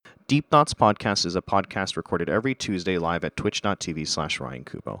Deep Thoughts Podcast is a podcast recorded every Tuesday live at twitch.tv/Ryan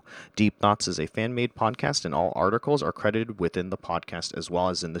Kubo. Deep Thoughts is a fan-made podcast and all articles are credited within the podcast as well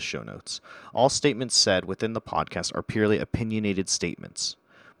as in the show notes. All statements said within the podcast are purely opinionated statements.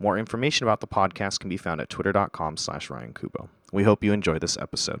 More information about the podcast can be found at twitter.com/Ryan Kubo. We hope you enjoy this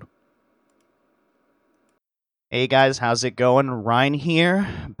episode. Hey guys, how's it going? Ryan here,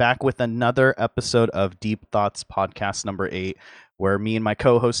 back with another episode of Deep Thoughts Podcast number 8, where me and my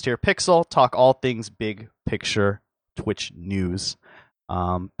co-host here, Pixel, talk all things big picture Twitch news.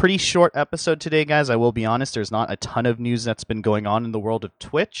 Pretty short episode today, guys. I will be honest, there's not a ton of news that's been going on in the world of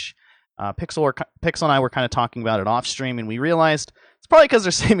Twitch. Pixel and I were kind of talking about it off stream, and we realized it's probably because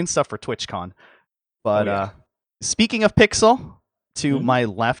they're saving stuff for TwitchCon. But speaking of Pixel, to my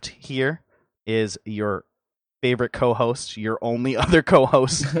left here is your favorite co-host, your only other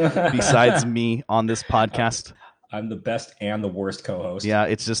co-host besides me on this podcast. I'm the best and the worst co-host. Yeah,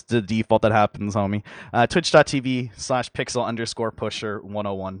 it's just the default that happens, homie.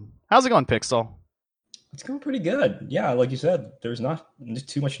 Twitch.tv/pixel_pusher101. How's it going, Pixel? It's going pretty good. Yeah, like you said, there's not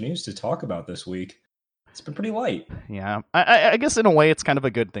too much news to talk about this week. It's been pretty light. Yeah, I guess in a way it's kind of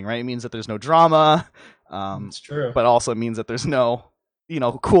a good thing, right? It means that there's no drama. It's true. But also it means that there's no,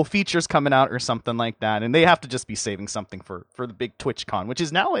 cool features coming out or something like that. And they have to just be saving something for the big TwitchCon, which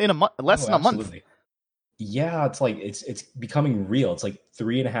is now in less than a month. Yeah, it's like it's becoming real. It's like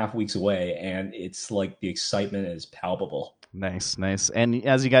 3.5 weeks away, and it's like the excitement is palpable. Nice. And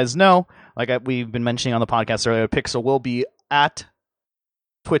as you guys know, we've been mentioning on the podcast earlier, Pixel will be at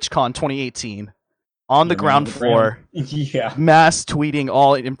TwitchCon 2018 on the ground floor. Yeah, mass tweeting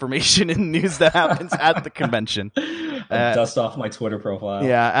all information and news that happens at the convention. Dust off my Twitter profile.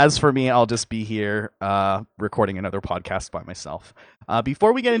 Yeah, as for me, I'll just be here recording another podcast by myself.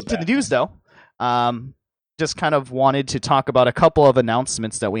 Before we get into the news, though, just kind of wanted to talk about a couple of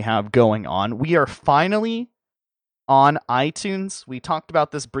announcements that we have going on. We are finally on iTunes. We talked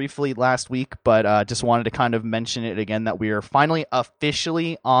about this briefly last week, but just wanted to kind of mention it again that we are finally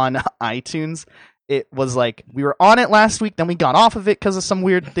officially on iTunes. It was like we were on it last week, then we got off of it because of some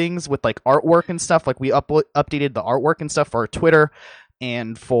weird things with like artwork and stuff. Like we updated the artwork and stuff for our Twitter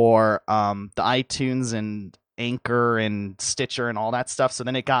and for the iTunes and Anchor and Stitcher and all that stuff. So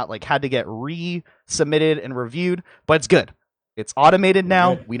then it got had to get resubmitted and reviewed, but it's good. It's automated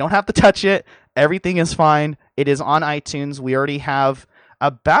now. We don't have to touch it. Everything is fine. It is on iTunes. We already have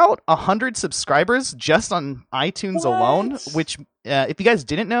about 100 subscribers just on iTunes alone, which if you guys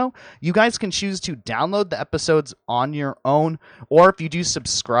didn't know, you guys can choose to download the episodes on your own, or if you do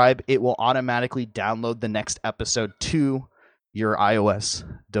subscribe, it will automatically download the next episode to your iOS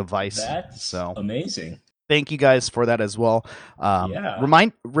device. That's amazing. Thank you guys for that as well.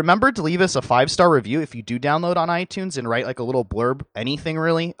 Remember to leave us a 5-star review if you do download on iTunes and write a little blurb, anything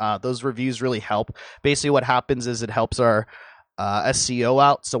really. Those reviews really help. Basically what happens is it helps our SEO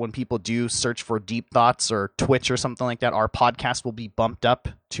out, so when people do search for Deep Thoughts or Twitch or something like that, our podcast will be bumped up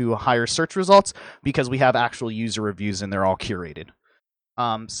to higher search results because we have actual user reviews and they're all curated.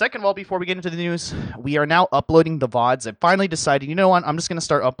 Second of all, before we get into the news, we are now uploading the VODs. I finally decided, you know what, I'm just going to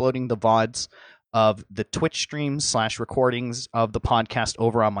start uploading the VODs of the Twitch streams / recordings of the podcast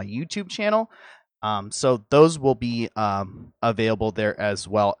over on my YouTube channel. So those will be available there as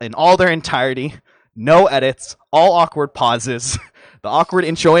well in all their entirety. No edits, all awkward pauses, the awkward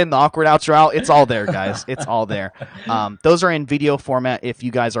intro in, the awkward outro. It's all there, guys. It's all there. Those are in video format if you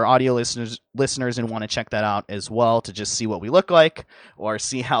guys are audio listeners and want to check that out as well to just see what we look like or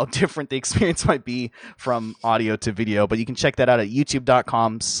see how different the experience might be from audio to video. But you can check that out at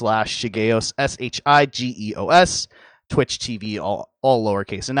youtube.com/Shigeos, SHIGEOS, Twitch TV, all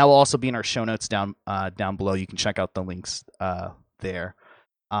lowercase. And that will also be in our show notes down below. You can check out the links there.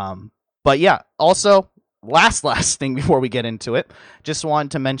 But yeah, also, last thing before we get into it, just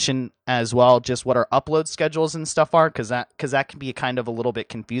wanted to mention as well just what our upload schedules and stuff are, because that can be kind of a little bit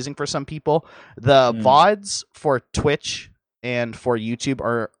confusing for some people. The VODs for Twitch and for YouTube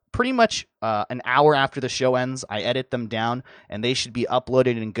are pretty much an hour after the show ends. I edit them down, and they should be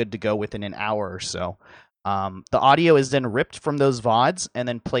uploaded and good to go within an hour or so. The audio is then ripped from those VODs and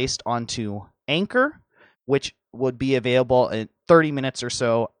then placed onto Anchor, which would be available in 30 minutes or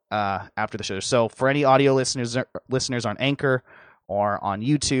so after the show. So for any audio listeners on Anchor or on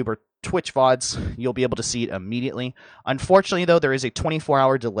YouTube or Twitch VODs, you'll be able to see it immediately. Unfortunately, though, there is a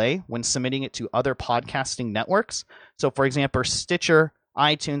 24-hour delay when submitting it to other podcasting networks. So for example, Stitcher,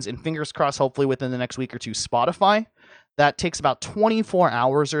 iTunes, and fingers crossed, hopefully within the next week or two, Spotify. That takes about 24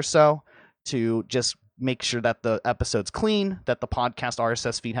 hours or so to just make sure that the episode's clean, that the podcast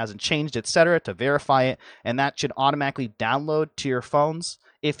RSS feed hasn't changed, etc., to verify it, and that should automatically download to your phones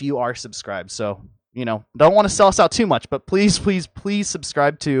if you are subscribed. So, don't want to sell us out too much, but please, please, please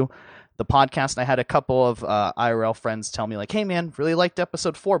subscribe to the podcast. I had a couple of IRL friends tell me like, hey man, really liked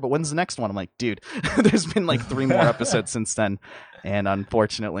episode 4, but when's the next one? I'm like, dude, there's been like 3 more episodes since then. And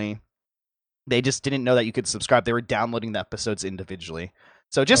unfortunately, they just didn't know that you could subscribe. They were downloading the episodes individually.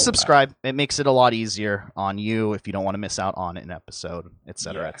 So just subscribe. Wow. It makes it a lot easier on you if you don't want to miss out on an episode, et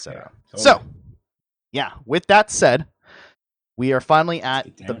cetera, et cetera. Yeah, totally. So, yeah, with that said, we are finally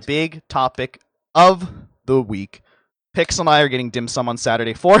at the big topic of the week. Pixel and I are getting dim sum on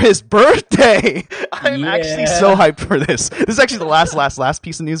Saturday for his birthday. I'm actually so hyped for this. This is actually the last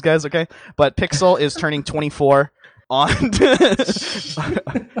piece of news, guys, okay? But Pixel is turning 24 on...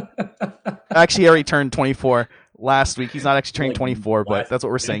 Actually, he already turned 24 last week. He's not actually turning 24, but that's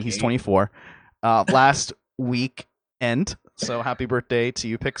what we're saying. He's 24. Last weekend. So happy birthday to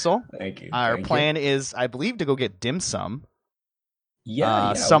you, Pixel. Thank you. Our plan is, I believe, to go get dim sum.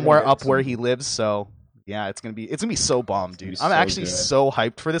 Yeah, somewhere up where he lives, so... Yeah, it's gonna be so bomb, dude. I'm actually so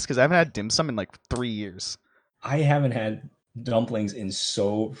hyped for this because I haven't had dim sum in like 3 years. I haven't had dumplings in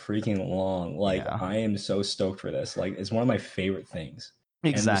so freaking long. Like, I am so stoked for this. Like, it's one of my favorite things.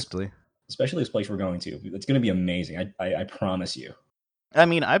 Exactly. Especially this place we're going to. It's gonna be amazing. I promise you. I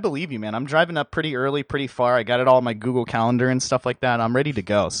mean, I believe you, man. I'm driving up pretty early, pretty far. I got it all on my Google Calendar and stuff like that. I'm ready to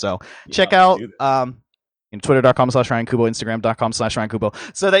go. So check out Twitter.com/RyanKubo,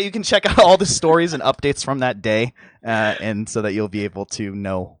 Instagram.com/RyanKubo, so that you can check out all the stories and updates from that day, and so that you'll be able to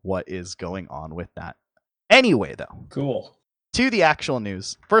know what is going on with that. Anyway, though. Cool. To the actual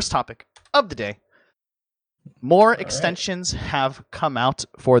news. First topic of the day. More extensions have come out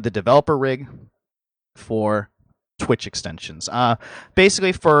for the developer rig for Twitch extensions.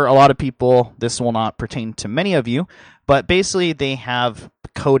 Basically, for a lot of people, this will not pertain to many of you, but basically they have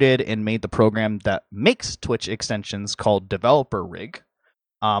coded and made the program that makes Twitch extensions called Developer Rig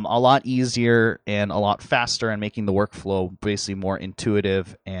a lot easier and a lot faster, and making the workflow basically more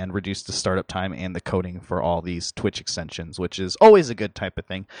intuitive and reduce the startup time and the coding for all these Twitch extensions, which is always a good type of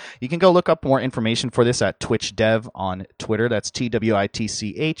thing. You can go look up more information for this at Twitch Dev on Twitter. That's TWITCHDEV,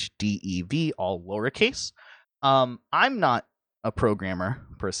 all lowercase. I'm not a programmer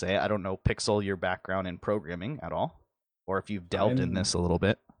per se. I don't know, Pixel, your background in programming at all, or if you've delved in this a little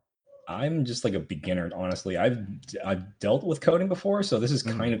bit. I'm just like a beginner, honestly. I've dealt with coding before, so this is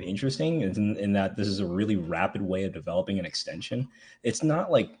kind of interesting in that this is a really rapid way of developing an extension. It's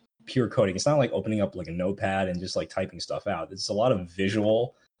not like pure coding. It's not like opening up like a notepad and just like typing stuff out. It's a lot of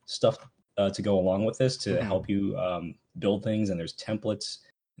visual stuff to go along with this to help you build things, and there's templates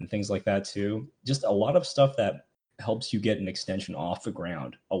and things like that too. Just a lot of stuff that helps you get an extension off the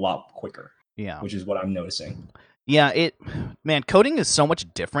ground a lot quicker. Yeah, which is what I'm noticing. Yeah, coding is so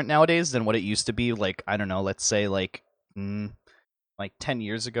much different nowadays than what it used to be. Like, I don't know, let's say like 10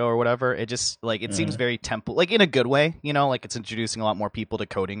 years ago or whatever. It just like it seems very template, like in a good way, like it's introducing a lot more people to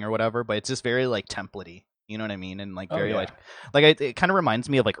coding or whatever. But it's just very like templatey, you know what I mean? And like very like it kind of reminds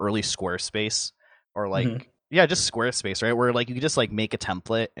me of like early Squarespace or like. Yeah, just Squarespace, right? Where like you could just like make a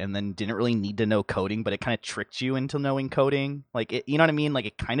template and then didn't really need to know coding, but it kind of tricked you into knowing coding. Like, you know what I mean? Like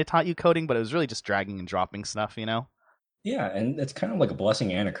it kind of taught you coding, but it was really just dragging and dropping stuff, Yeah, and it's kind of like a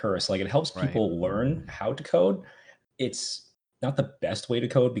blessing and a curse. Like it helps people learn how to code. It's not the best way to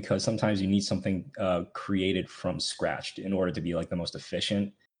code because sometimes you need something created from scratch in order to be like the most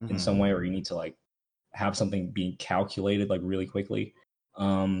efficient in some way, or you need to like have something being calculated like really quickly.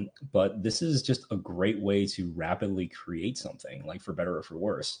 But this is just a great way to rapidly create something, like for better or for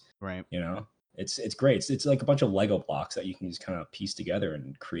worse. Right. It's great. It's like a bunch of Lego blocks that you can just kind of piece together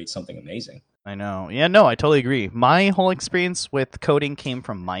and create something amazing. I know. Yeah, no, I totally agree. My whole experience with coding came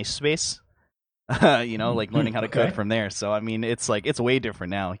from MySpace. Like learning how to code from there. So, I mean, it's way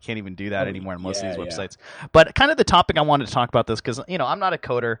different now. You can't even do that anymore on most of these websites. But kind of the topic I wanted to talk about this because, I'm not a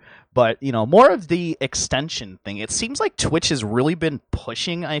coder, but, more of the extension thing. It seems like Twitch has really been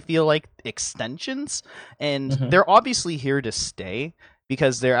pushing, I feel like, extensions. And they're obviously here to stay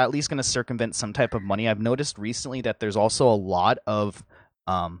because they're at least going to circumvent some type of money. I've noticed recently that there's also a lot of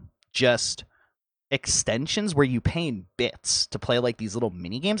just extensions where you pay in bits to play like these little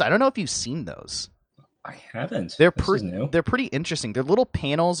mini games. I don't know if you've seen those. I haven't. They're pretty interesting. They're little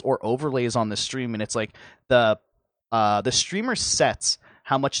panels or overlays on the stream, and it's like the streamer sets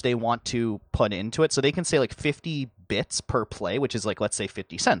how much they want to put into it. So they can say like 50 bits per play, which is like, let's say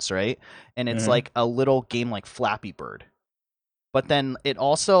 50 cents, right? And it's like a little game like Flappy Bird. But then it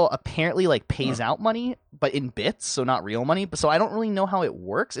also apparently like pays out money, but in bits, so not real money. So I don't really know how it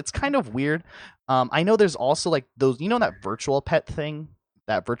works. It's kind of weird. I know there's also like those, that virtual pet thing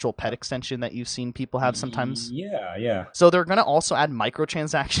that virtual pet extension that you've seen people have sometimes. Yeah. So they're going to also add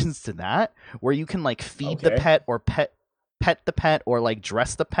microtransactions to that, where you can like feed the Okay. pet or pet the pet or like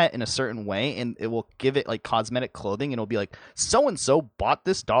dress the pet in a certain way, and it will give it like cosmetic clothing, and it'll be like so and so bought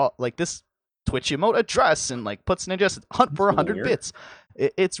this doll, like this Twitch emote a dress, and like puts in a dress, hunt for That's a little 100 weird. bits.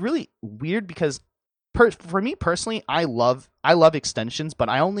 It's really weird because for me personally, I love extensions, but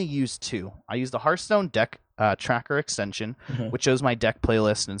I only use two. I use the Hearthstone deck tracker extension, Mhm. which shows my deck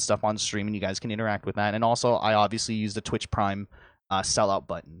playlist and stuff on stream, and you guys can interact with that. And also, I obviously use the Twitch Prime sellout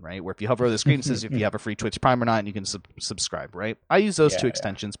button, right? Where if you hover over the screen, it says if you have a free Twitch Prime or not, and you can subscribe, right? I use those two Yeah.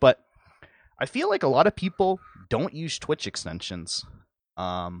 extensions, but I feel like a lot of people don't use Twitch extensions.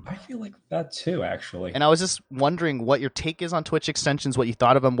 I feel like that too, actually. And I was just wondering what your take is on Twitch extensions, what you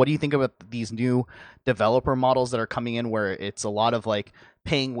thought of them. What do you think about these new developer models that are coming in where it's a lot of like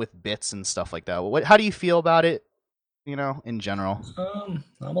paying with bits and stuff like that? How do you feel about it, in general?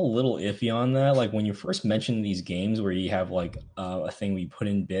 I'm a little iffy on that. Like when you first mentioned these games where you have like a thing where you put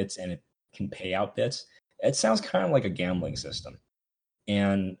in bits and it can pay out bits, it sounds kind of like a gambling system.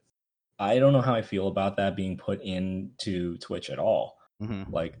 And I don't know how I feel about that being put into Twitch at all.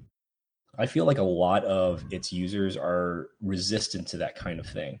 Mm-hmm. Like, I feel like a lot of its users are resistant to that kind of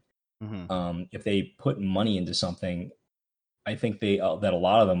thing. Mm-hmm. If they put money into something, I think that a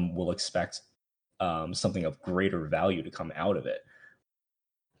lot of them will expect something of greater value to come out of it.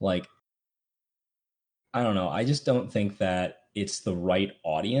 Like, I don't know. I just don't think that it's the right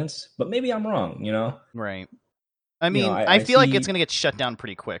audience, but maybe I'm wrong, you know? Right. I You know, mean, I I feel like it's see, going to get shut down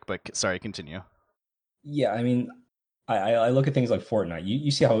pretty quick, but sorry, continue. yeah, I mean, I look at things like Fortnite.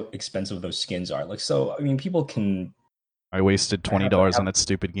 You see how expensive those skins are. Like, so, I mean, people can I wasted have, $20 on have that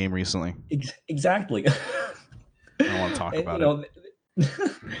stupid game recently. exactly. I don't want to talk And, about you it. know,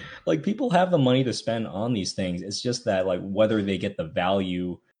 like people have the money to spend on these things. It's just that like whether they get the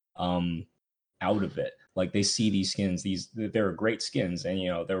value um out of it. Like they see these skins, they're great skins,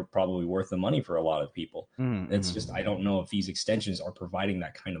 and they're probably worth the money for a lot of people. It's just Mm-hmm. I don't know if these extensions are providing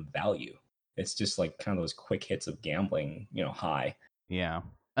that kind of value. It's just like kind of those quick hits of gambling, high. Yeah.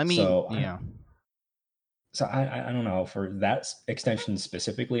 I mean, So I yeah. so I don't know for that extension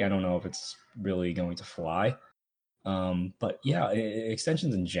specifically. I don't know if it's really going to fly. But yeah,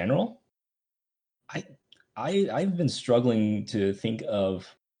 extensions in general, I I've been struggling to think of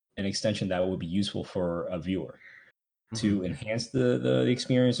an extension that would be useful for a viewer Mm-hmm. to enhance the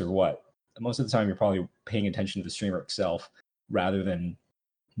experience or what. Most of the time, you're probably paying attention to the streamer itself rather than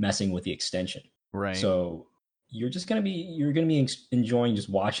messing with the extension. Right. So you're gonna be enjoying just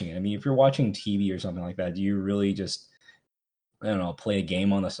watching it. I mean, if you're watching TV or something like that, do you really just I don't know play a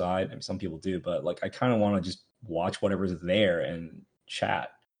game on the side? I mean, some people do, but like I kind of want to just watch whatever's there and chat.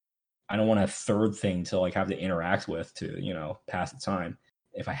 I don't want a third thing to like have to interact with to pass the time.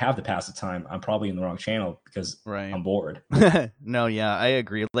 If I have to pass the time, I'm probably in the wrong channel because Right. I'm bored. No, yeah, I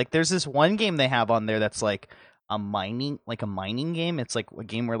agree. Like there's this one game they have on there that's like a mining game. It's like a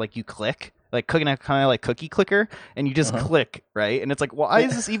game where like you click, like cooking a kind of like cookie clicker, and you just Uh-huh. click, right? And it's like, why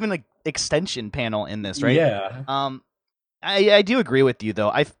is this even like extension panel in this, right? Yeah. I do agree with you though.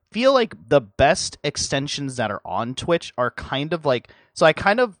 I feel like the best extensions that are on Twitch are kind of like, so I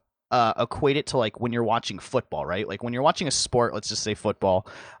kind of equate it to like when you're watching football, right? Like when you're watching a sport, let's just say football.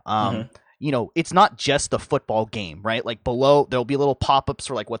 Hmm. It's not just the football game, right? Like below, there'll be little pop-ups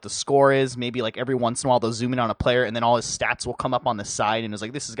for like what the score is. Maybe like every once in a while they'll zoom in on a player, and then all his stats will come up on the side, and it's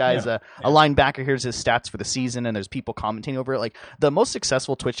like this guy's Yeah. a linebacker. Here's his stats for the season, and there's people commenting over it. Like the most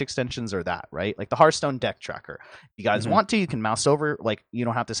successful Twitch extensions are that, right? Like the Hearthstone deck tracker. If you guys Hmm. want to, you can mouse over. Like you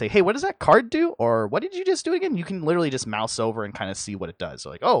don't have to say, "Hey, what does that card do?" or "What did you just do again?" You can literally just mouse over and kind of see what it does.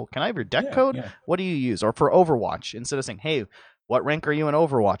 So like, "Oh, can I have your deck Yeah. code? Yeah. What do you use?" Or for Overwatch, instead of saying, "Hey, what rank are you in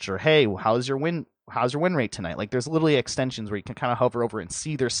Overwatch?" or "Hey, how's your win rate tonight?" Like there's literally extensions where you can kind of hover over and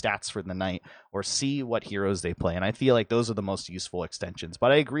see their stats for the night or see what heroes they play. And I feel like those are the most useful extensions.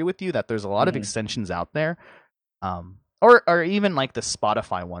 But I agree with you that there's a lot of Hmm. extensions out there. Or even like the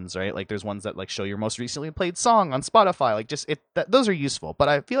Spotify ones, right? Like there's ones that like show your most recently played song on Spotify. Like those are useful. But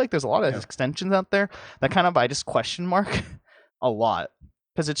I feel like there's a lot of Yeah. extensions out there that kind of I just question mark a lot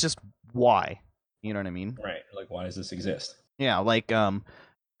because it's just why, you know what I mean? Right. Like, why does this exist? Yeah, like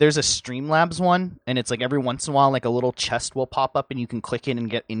there's a Streamlabs one, and it's like every once in a while, like a little chest will pop up, and you can click in and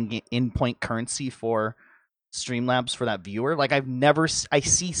get in-point currency for Streamlabs for that viewer. Like I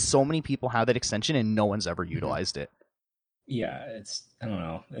see so many people have that extension, and no one's ever utilized it. Yeah. I don't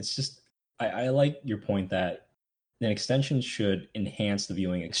know. It's just, I like your point that an extension should enhance the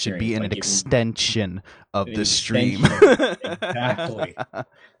viewing It should experience be by an giving extension of an the stream. extension. Exactly.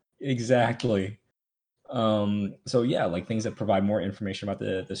 Exactly. So yeah, like things that provide more information about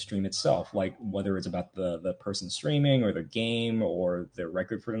the stream itself, like whether it's about the person streaming or their game or their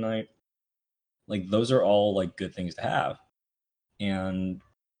record for tonight. Like those are all like good things to have. And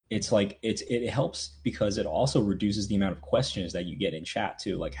it's like it helps because it also reduces the amount of questions that you get in chat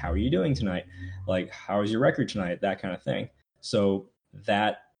too, like how are you doing tonight, like how is your record tonight, that kind of thing. So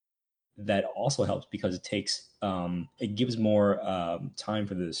that also helps because it takes it gives more time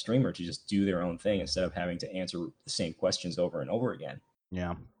for the streamer to just do their own thing instead of having to answer the same questions over and over again.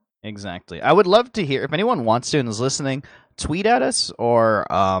 Yeah, exactly. I would love to hear if anyone wants to and is listening, tweet at us or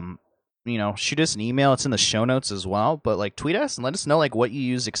shoot us an email. It's in the show notes as well. But like tweet us and let us know like what you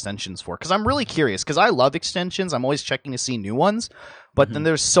use extensions for, because I'm really curious. Because I love extensions. I'm always checking to see new ones. But then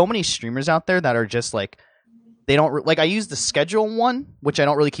there's so many streamers out there that are just like they don't like. I use the schedule one, which I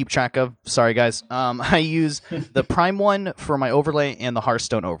don't really keep track of. Sorry guys. I use the Prime one for my overlay and the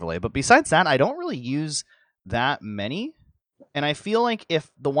Hearthstone overlay. But besides that, I don't really use that many. And I feel like if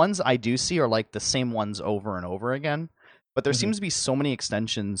the ones I do see are like the same ones over and over again, but there seems to be so many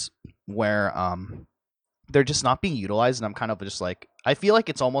extensions where they're just not being utilized, and I'm kind of just like, I feel like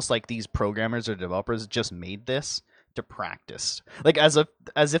it's almost like these programmers or developers just made this to practice, like as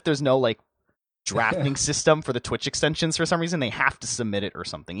if there's no like drafting system for the Twitch extensions for some reason. They have to submit it or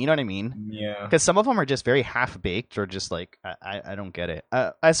something. You know what I mean? Yeah. Because some of them are just very half baked or just like I don't get it.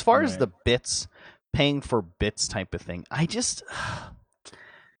 As far as the bits, paying for bits type of thing, I just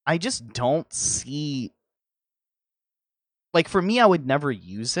don't see. Like for me, I would never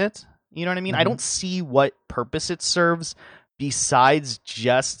use it. You know what I mean? I don't see what purpose it serves besides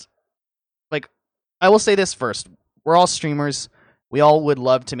just like, I will say this first. We're all streamers. We all would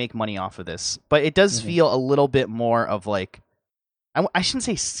love to make money off of this, but it does feel a little bit more of like, I shouldn't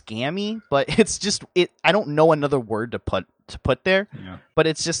say scammy, but it's just I don't know another word to put there. Yeah. But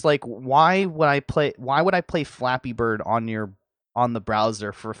it's just like, why would I play Flappy Bird on the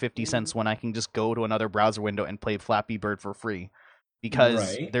browser for 50 cents when I can just go to another browser window and play Flappy Bird for free?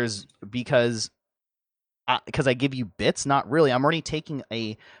 Because I give you bits? Not really. I'm already taking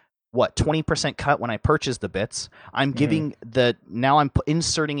a 20% cut when I purchase the bits. I'm giving now I'm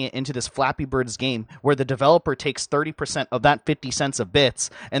inserting it into this Flappy Bird's game where the developer takes 30% of that 50 cents of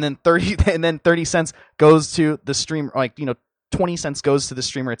bits, and then 30 cents goes to the streamer, 20 cents goes to the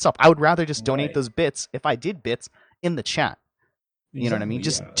streamer itself. I would rather just donate those bits if I did bits in the chat. You know what I mean?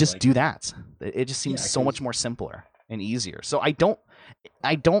 Just do that. It just seems so much more simpler and easier. So I don't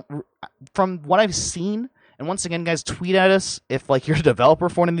from what I've seen. And once again, guys, tweet at us if like you're a developer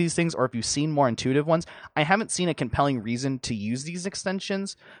for one of these things or if you've seen more intuitive ones. I haven't seen a compelling reason to use these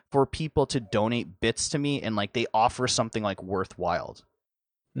extensions for people to donate bits to me and like they offer something like worthwhile.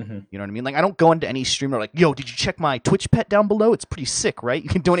 You know what I mean? Like I don't go into any streamer like, yo, did you check my Twitch pet down below? It's pretty sick, right? You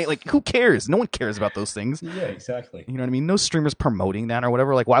can donate. Like, who cares? No one cares about those things. Yeah, exactly. You know what I mean? No streamers promoting that or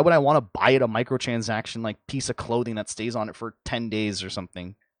whatever. Like, why would I want to buy it a microtransaction like piece of clothing that stays on it for 10 days or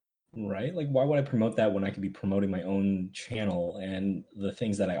something? Right? Like, why would I promote that when I could be promoting my own channel and the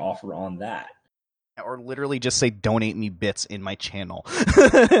things that I offer on that? Or literally just say donate me bits in my channel.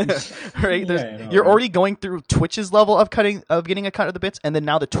 Right? You're already going through Twitch's level of getting a cut of the bits, and then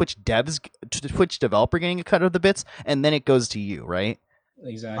now the Twitch developer getting a cut of the bits, and then it goes to you, right?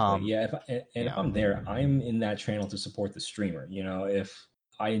 Exactly. If I'm there, I'm in that channel to support the streamer. You know, if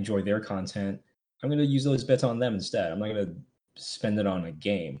I enjoy their content, I'm going to use those bits on them instead. I'm not going to spend it on a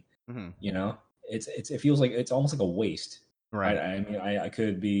game. You know, it feels like it's almost like a waste. Right. I mean, I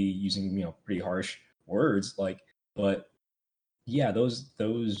could be using pretty harsh words, but yeah, those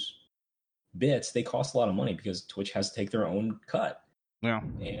bits, they cost a lot of money because Twitch has to take their own cut. Yeah.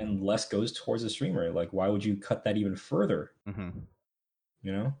 And less goes towards the streamer. Like, why would you cut that even further?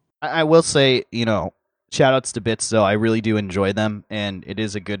 You know, I will say, shout outs to bits though. I really do enjoy them, and it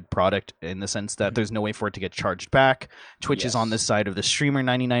is a good product in the sense that there's no way for it to get charged back. Twitch is on this side of the streamer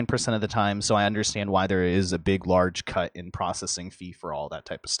 99% of the time, so I understand why there is a big, large cut in processing fee for all that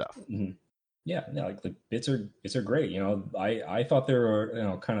type of stuff. Yeah, like the bits are great. I thought they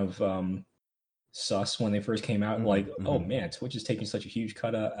were kind of sus when they first came out. Like, oh man, Twitch is taking such a huge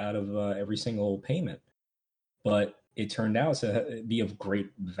cut out of every single payment, but it turned out to be of great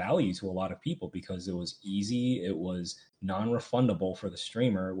value to a lot of people because it was easy, it was non-refundable for the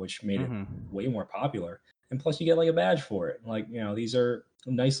streamer, which made it way more popular. And plus you get like a badge for it. Like, these are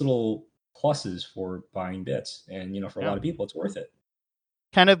nice little pluses for buying bits. And, for a lot of people, it's worth it.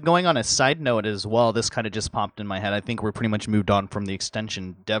 Kind of going on a side note as well, this kind of just popped in my head. I think we're pretty much moved on from the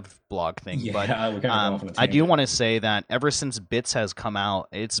extension dev blog thing. Yeah, but we're kind of off on a tangent. I do want to say that ever since Bits has come out,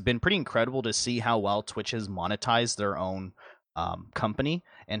 it's been pretty incredible to see how well Twitch has monetized their own company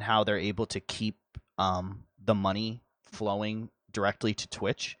and how they're able to keep the money flowing directly to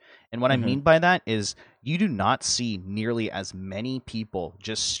Twitch. And what I Mhm. mean by that is you do not see nearly as many people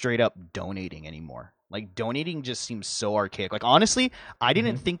just straight up donating anymore. Like donating just seems so archaic. Like honestly, I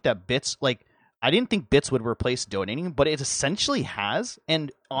didn't Mhm. think that I didn't think bits would replace donating, but it essentially has.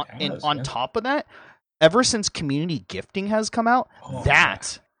 And It has, on yeah. top of that, ever since community gifting has come out, Oh, yeah.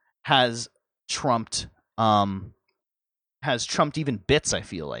 that has trumped even bits, I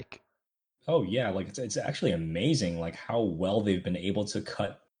feel like. Oh yeah, like it's actually amazing like how well they've been able to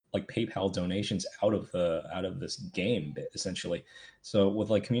cut like PayPal donations out of this game essentially. So with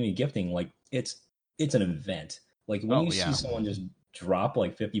like community gifting, like it's an event. Like when Oh you see yeah. someone just drop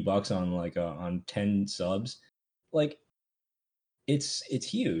like $50 on like on 10 subs, like it's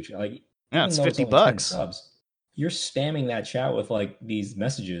huge. Like Yeah, even it's though it's 50 only 10 bucks. subs, you're spamming that chat with like these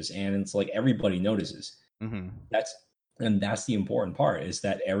messages and it's like everybody notices. Hmm. That's and that's the important part is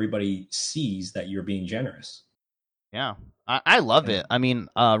that everybody sees that you're being generous. Yeah, I love And it. I mean,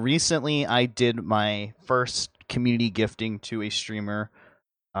 recently I did my first community gifting to a streamer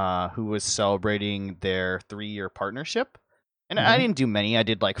who was celebrating their 3-year partnership. And I mhm, didn't do many. I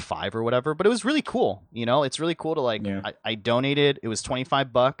did like 5 or whatever, but it was really cool. You know, it's really cool to like. yeah, I donated. It was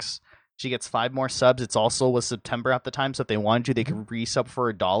 $25. She gets 5 more subs. It's also was September at the time, so if they wanted to, they mhm, could resub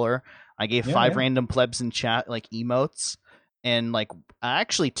for $1. I gave yeah, 5 yeah. random plebs in chat like emotes, and like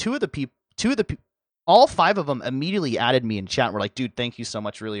actually all 5 of them immediately added me in chat. And were like, dude, thank you so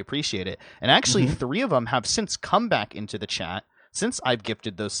much, really appreciate it. And actually, Mhm. 3 of them have since come back into the chat since I've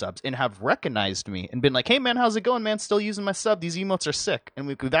gifted those subs and have recognized me and been like, "Hey man, how's it going, man? Still using my sub? These emotes are sick." And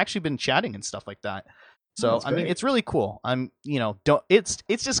we've actually been chatting and stuff like that. Oh, So that's I mean, great. it's really cool. Don't it's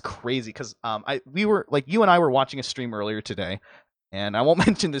just crazy because we were like you and I were watching a stream earlier today, and I won't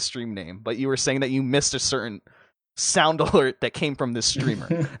mention the stream name, but you were saying that you missed a certain sound alert that came from this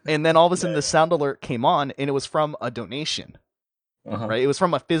streamer, and then all of a sudden Yeah, the sound alert came on, and it was from a donation, yeah. Uh-huh. right? It was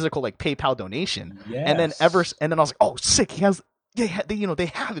from a physical like PayPal donation, Yes. and then I was like, oh, sick! He has they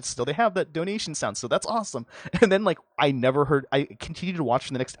have it still. They have that donation sound, so that's awesome. And then like I never heard. I continued to watch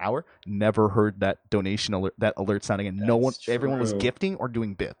for the next hour. Never heard that donation alert, that alert sound again. No one, That's everyone was true. gifting or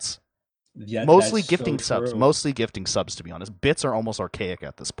doing bits. Yeah, that's Mostly so gifting subs. true. Mostly gifting subs. To be honest, bits are almost archaic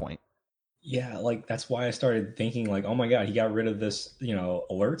at this point. Yeah, like that's why I started thinking like, oh my God, he got rid of this,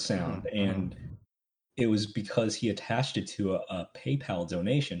 alert Hmm. sound. Hmm. And it was because he attached it to a PayPal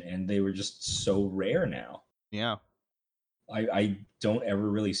donation and they were just so rare now. Yeah. I don't ever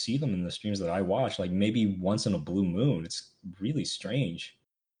really see them in the streams that I watch. Like maybe once in a blue moon. It's really strange.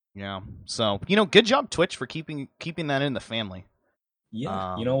 Yeah. So good job Twitch for keeping that in the family.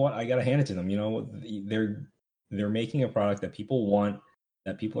 Yeah, you know Um. what? I gotta hand it to them. They're making a product that people want,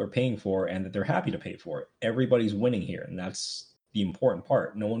 that people are paying for, and that they're happy to pay for. Everybody's winning here, and that's the important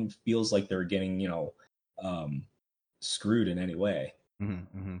part. No one feels like they're getting um, screwed in any way. Mhm,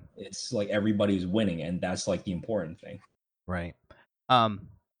 mhm. It's like everybody's winning, and that's like the important thing. Right. Um.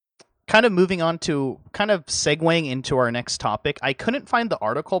 Kind of moving on to kind of segueing into our next topic. I couldn't find the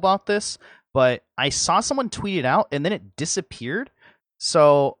article about this, but I saw someone tweet it out and then it disappeared.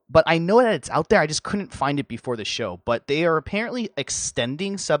 So, but I know that it's out there. I just couldn't find it before the show. But they are apparently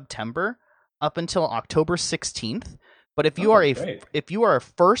extending September up until October 16th. But Oh, great. if you are a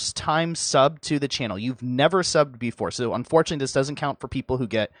first time sub to the channel, you've never subbed before. So unfortunately, this doesn't count for people who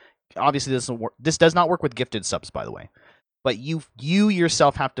get. Obviously, this does not work with gifted subs, by the way, but you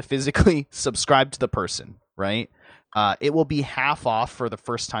yourself have to physically subscribe to the person, right? It will be half off for the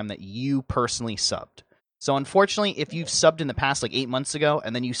first time that you personally subbed. So unfortunately, if you've subbed in the past like 8 months ago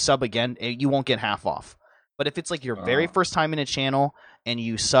and then you sub again, you won't get half off. But if it's like your very Uh, first time in a channel and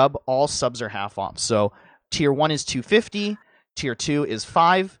you sub, all subs are half off. So tier 1 is 250, tier 2 is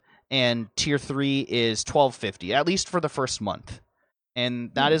 5, and tier 3 is 1250, at least for the first month.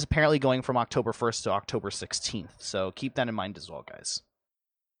 And that hmm. is apparently going from October 1st to October 16th. So keep that in mind as well, guys.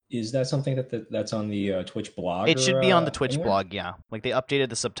 Is that something that's on the Twitch blog It or should be on the Twitch anywhere? blog, yeah. Like they updated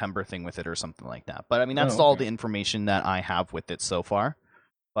the September thing with it or something like that. But I mean, that's Oh, all okay. the information that I have with it so far.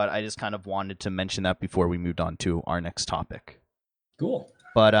 But I just kind of wanted to mention that before we moved on to our next topic. Cool.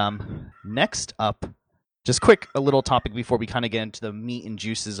 But next up, just quick a little topic before we kind of get into the meat and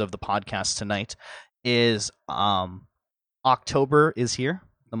juices of the podcast tonight is October is here,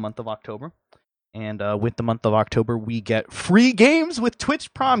 the month of October. And with the month of October, we get free games with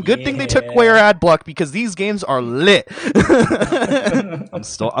Twitch Prime. Good thing they took away our Yeah. ad block because these games are lit. I'm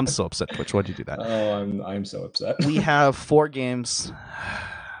so upset, Twitch. Why'd you do that? Oh, I'm so upset. We have 4 games.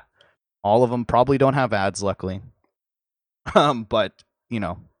 All of them probably don't have ads, luckily. But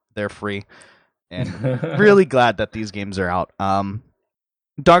they're free, and really glad that these games are out.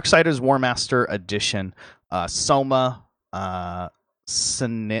 Darksiders Warmaster Edition, Soma,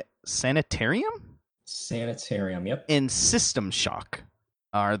 Sanitarium, yep. and System Shock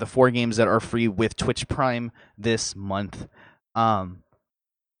are the 4 games that are free with Twitch Prime this month. I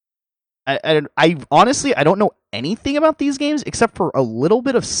honestly I don't know anything about these games except for a little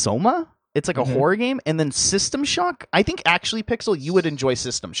bit of Soma. It's like a horror game, and then System Shock. I think actually, Pixel, you would enjoy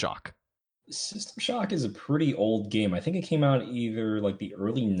System Shock. System Shock is a pretty old game. I think it came out either like the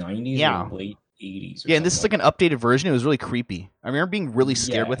early 90s or late 80s. Yeah, and this is like an updated version. It was really creepy. I remember being really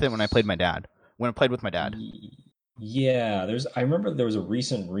scared with it when I played my dad. When I played with my dad. Yeah, I remember there was a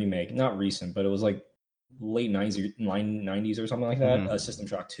recent remake, not recent, but it was like late 90s or something like that. System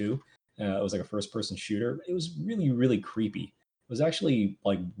Shock 2. It was like a first-person shooter. It was really, really creepy. It was actually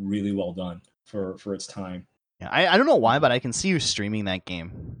like really well done for its time. Yeah, I don't know why, but I can see you streaming that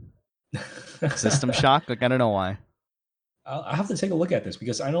game. System Shock? Like, I don't know why. I'll have to take a look at this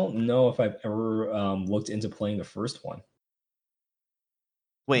because I don't know if I've ever looked into playing the first one.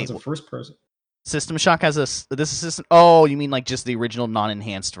 Wait, it's a first person. System Shock has this is system. Oh, you mean like just the original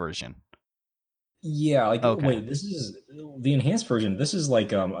non-enhanced version? Yeah, like wait, this is the enhanced version. This is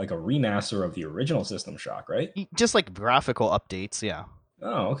like a remaster of the original System Shock, right? Just like graphical updates, yeah.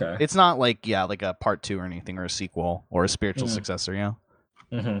 Oh, okay. It's not like like a part 2 or anything, or a sequel or a spiritual successor, yeah.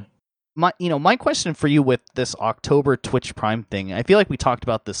 My question for you with this October Twitch Prime thing, I feel like we talked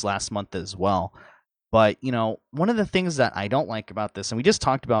about this last month as well. But, one of the things that I don't like about this, and we just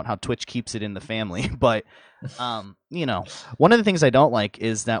talked about how Twitch keeps it in the family, but, one of the things I don't like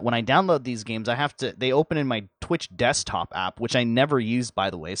is that when I download these games, they open in my Twitch desktop app, which I never use, by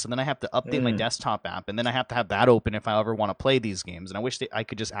the way. So then I have to update my desktop app, and then I have to have that open if I ever want to play these games. And I wish I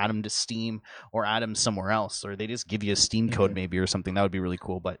could just add them to Steam or add them somewhere else, or they just give you a Steam code maybe or something. That would be really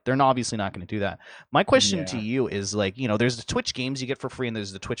cool, but they're obviously not going to do that. My question to you is, like, there's the Twitch games you get for free, and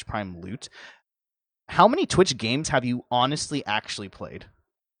there's the Twitch Prime loot. How many Twitch games have you honestly actually played?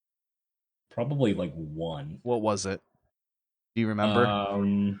 Probably like 1. What was it? Do you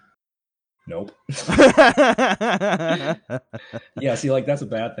remember? Nope. Yeah, see, like that's a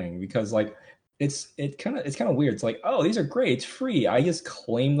bad thing because like it's kind of weird. It's like, oh, these are great, it's free. I just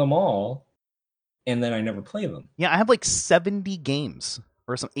claim them all, and then I never play them. Yeah, I have like 70 games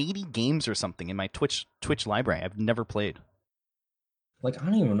or 80 games or something in my Twitch library. I've never played. Like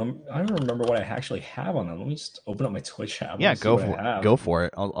I don't remember what I actually have on them. Let me just open up my Twitch app. Yeah, go for it. Go for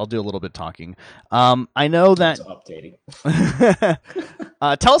it. I'll do a little bit talking. I know that it's updating.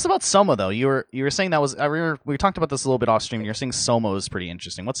 Tell us about Soma though. You were saying that was we talked about this a little bit off stream. You're saying Soma is pretty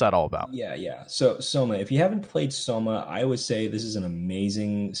interesting. What's that all about? Yeah. So Soma, if you haven't played Soma, I would say this is an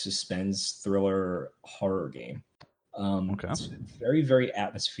amazing suspense thriller horror game. Okay. It's very, very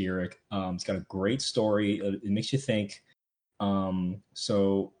atmospheric. It's got a great story. It makes you think.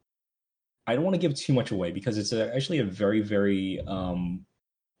 So I don't want to give too much away because it's actually a very, very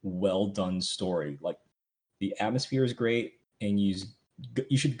well done story. Like the atmosphere is great, and you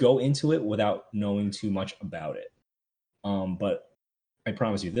should go into it without knowing too much about it. But I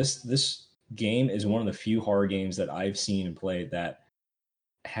promise you, this game is one of the few horror games that I've seen and played that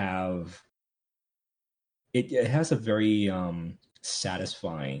have it has a very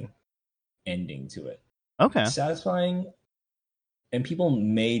satisfying ending to it. Okay. Satisfying. And people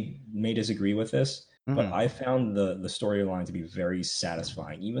may disagree with this, but I found the storyline to be very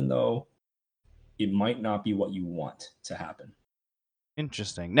satisfying, even though it might not be what you want to happen.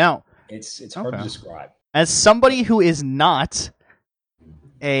 Interesting. Now, it's hard to describe. As somebody who is not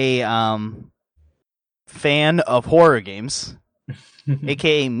a fan of horror games,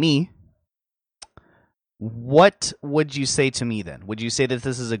 aka me, what would you say to me then? Would you say that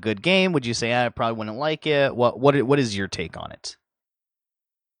this is a good game? Would you say I probably wouldn't like it? What is your take on it?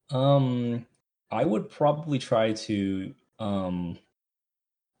 I would probably try to,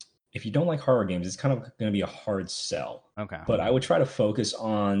 if you don't like horror games, it's kind of going to be a hard sell. Okay. But I would try to focus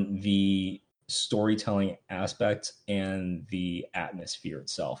on the storytelling aspect and the atmosphere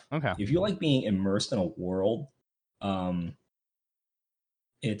itself. Okay. If you like being immersed in a world,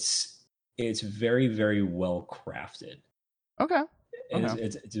 it's very, very well crafted. Okay.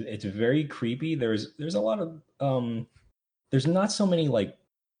 It's very creepy. There's a lot of there's not so many like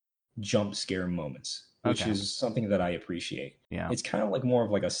jump scare moments, which is something that I appreciate. Yeah, it's kind of like more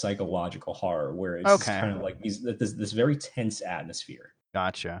of like a psychological horror where it's kind of like this very tense atmosphere.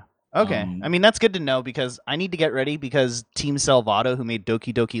 Gotcha. Okay, I mean that's good to know because I need to get ready because Team Salvato, who made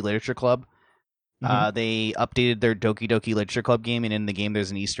Doki Doki Literature Club, they updated their Doki Doki Literature Club game, and in the game there's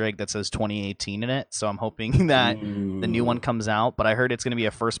an Easter egg that says 2018 in it. So I'm hoping that the new one comes out. But I heard it's going to be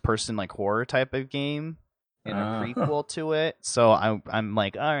a first-person like horror type of game. in a Uh, prequel to it. So I'm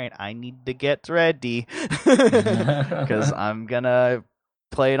like, all right, I need to get ready because I'm gonna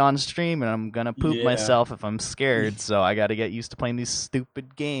play it on stream and I'm gonna poop yeah. myself if I'm scared. So I got to get used to playing these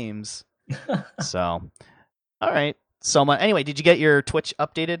stupid games. So, all right. So anyway, did you get your Twitch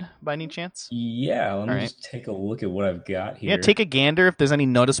updated by any chance? Yeah, let All me right. just take a look at what I've got Yeah, here. take a gander if there's any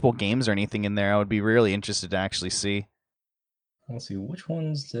noticeable games or anything in there. I would be really interested to actually see. Let's see, which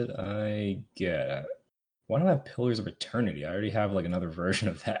ones did I get? Why don't I have Pillars of Eternity? I already have like another version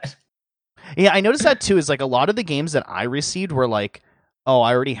of that. Yeah, I noticed that too. Is like a lot of the games that I received were like, oh,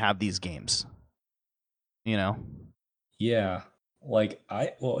 I already have these games. You know? Yeah, like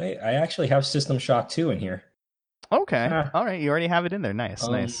hey, I actually have System Shock 2 in here. Okay. Huh. All right. You already have it in there. Nice.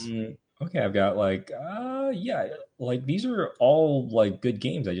 Nice. Okay, I've got like yeah, like these are all like good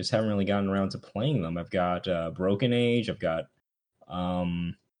games. I just haven't really gotten around to playing them. I've got Broken Age, I've got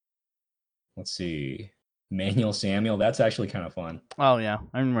um let's see, Manual Samuel. That's actually kind of fun. Oh yeah,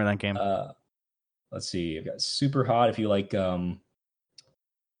 I remember that game. Uh let's see, I've got Super Hot if you like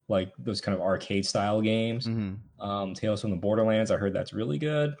those kind of arcade style games. Mm-hmm. Tales from the Borderlands, I heard that's really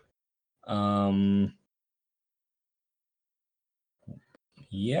good. Um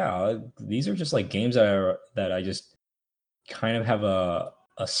yeah, these are just like games that I just kind of have a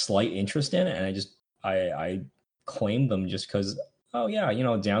slight interest in, and I claim them just because, oh yeah,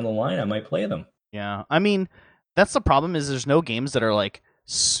 down the line I might play them. Yeah. I mean, that's the problem is there's no games that are like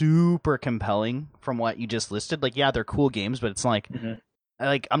super compelling from what you just listed. Like, yeah, they're cool games, but it's Hmm.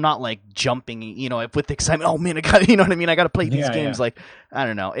 like I'm not like jumping, with excitement. Oh man, I got, you know what I mean? I got to play these Yeah, games. yeah. Like, I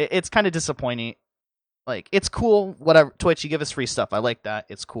don't know. It's kind of disappointing. Like, it's cool. Whatever. Twitch, you give us free stuff. I like that.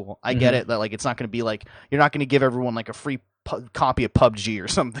 It's cool. I get Hmm. it that like it's not going to be like you're not going to give everyone like a free copy of PUBG or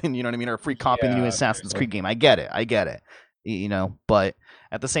something. You know what I mean? Or a free copy of the new Yeah, Assassin's seriously. Creed game. I get it. I get it. But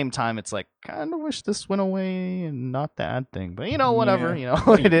at the same time, it's like kind of wish this went away and not that thing. But whatever. Yeah.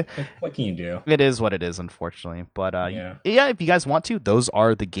 What, do you, what can you do? It is what it is, unfortunately. But Yeah. yeah, if you guys want to, those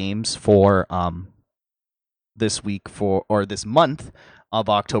are the games for this week or this month of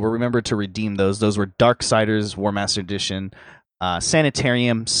October. Remember to redeem those. Those were Darksiders War Master Edition,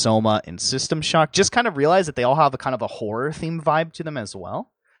 Sanitarium, Soma, and System Shock. Just kind of realized that they all have a kind of a horror theme vibe to them as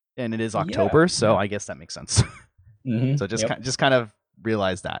well, and it is Yeah. October, so Yeah. I guess that makes sense. So Yep. just kind of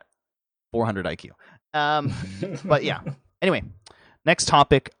realize that 400 IQ. But yeah. Anyway, next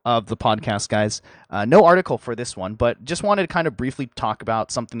topic of the podcast, guys. No article for this one, but just wanted to kind of briefly talk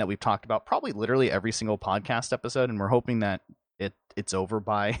about something that we've talked about probably literally every single podcast episode, and we're hoping that it's over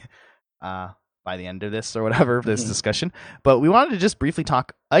by the end of this or whatever of this discussion. But we wanted to just briefly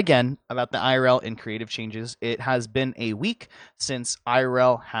talk again about the IRL and creative changes. It has been a week since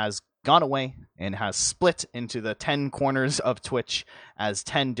IRL has gone away and has split into the 10 corners of Twitch as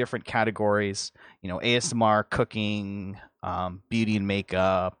 10 different categories, ASMR, cooking, beauty and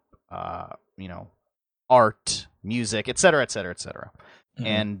makeup, art, music, etc., etc., etc. Mhm.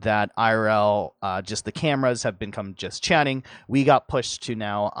 And that IRL, just the cameras have become just chatting. We got pushed to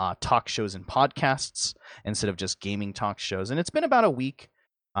now talk shows and podcasts instead of just gaming talk shows. And it's been about a week.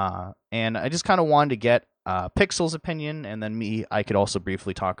 And I just kind of wanted to get Pixel's opinion, and then I could also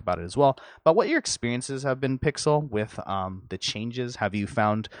briefly talk about it as well. But what your experiences have been, Pixel, with the changes? Have you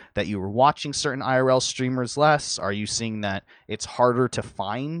found that you were watching certain IRL streamers less? Are you seeing that it's harder to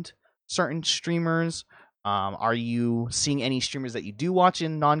find certain streamers? Are you seeing any streamers that you do watch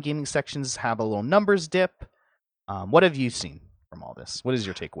in non-gaming sections have a little numbers dip? What have you seen from all this? What is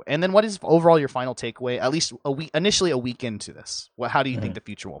your takeaway? And then what is overall your final takeaway, at least initially a week into this? How do you think Mhm. the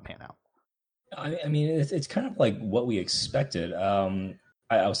future will pan out? I mean, it's kind of like what we expected.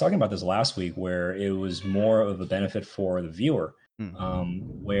 I was talking about this last week, where it was more of a benefit for the viewer,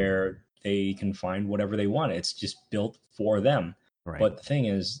 where they can find whatever they want. It's just built for them. Right. But the thing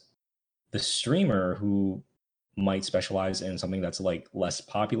is, the streamer who might specialize in something that's like less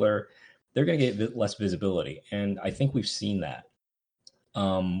popular, they're going to get less visibility, and I think we've seen that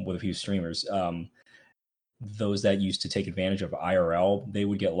with a few streamers. Those that used to take advantage of IRL, they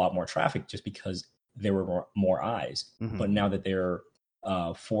would get a lot more traffic just because there were more eyes. But now that they're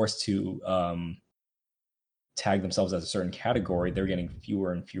forced to tag themselves as a certain category, they're getting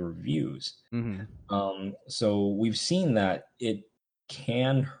fewer and fewer views. So we've seen that it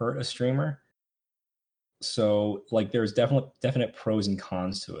can hurt a streamer. So like there's definite pros and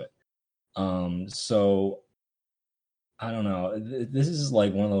cons to it. So I don't know. This is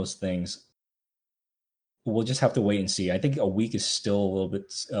like one of those things. We'll just have to wait and see. I think a week is still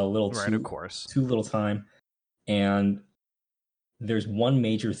a little Right, of course. too little time, and there's one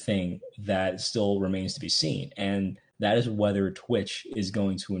major thing that still remains to be seen, and that is whether Twitch is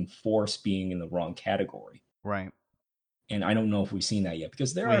going to enforce being in the wrong category. Right. And I don't know if we've seen that yet,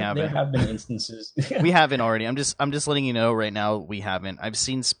 because We there haven't. have been instances. We haven't already. I'm just letting you know right now we haven't. I've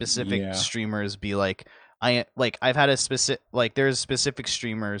seen specific Yeah. streamers be like I've had a specific like there's specific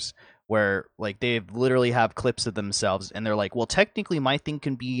streamers where like they literally have clips of themselves and they're like, "Well, technically my thing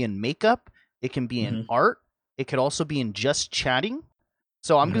can be in makeup, it can be in Hmm. art, it could also be in just chatting."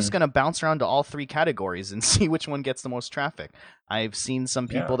 So I'm just Hmm. going to bounce around to all three categories and see which one gets the most traffic. I've seen some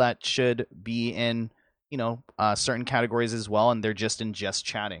Yeah. people that should be in, certain categories as well and they're just in just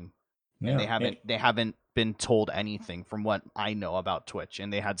chatting and Yeah. they haven't been told anything from what I know about Twitch,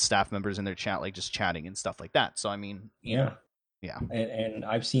 and they had staff members in their chat like just chatting and stuff like that. So I mean, Yeah. yeah, And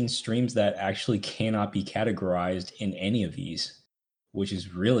I've seen streams that actually cannot be categorized in any of these, which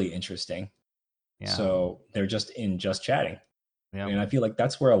is really interesting. yeah, So they're just in just chatting. yeah. And I feel like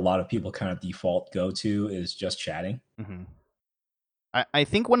that's where a lot of people kind of default go to, is just chatting. hmm I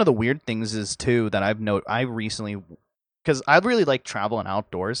think one of the weird things is too that I recently, because I really like travel and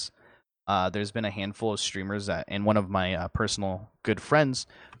outdoors. There's been a handful of streamers that, and one of my personal good friends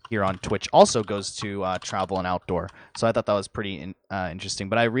here on Twitch also goes to travel and outdoor. So I thought that was pretty interesting.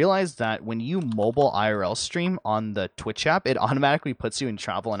 But I realized that when you mobile IRL stream on the Twitch app, it automatically puts you in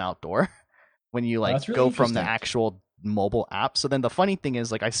travel and outdoor when you like That's really go from the interesting. actual mobile app. So then the funny thing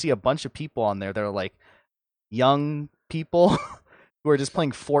is, like, I see a bunch of people on there that are like young people who are just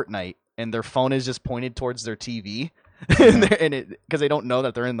playing Fortnite, and their phone is just pointed towards their TV. Yeah. And it because they don't know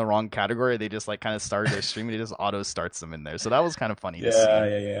that they're in the wrong category, they just like kind of started their stream and it just auto starts them in there. So that was kind of funny to Yeah.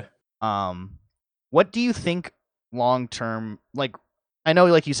 see. Yeah. Yeah. Um, what do you think long term? Like, I know,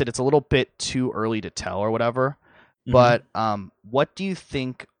 like you said, it's a little bit too early to tell or whatever, Hmm. but what do you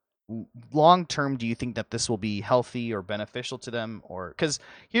think long term? Do you think that this will be healthy or beneficial to them? Or because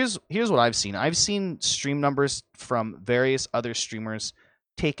here's what I've seen. I've seen stream numbers from various other streamers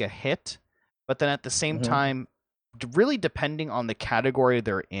take a hit, but then at the same Hmm. time, really depending on the category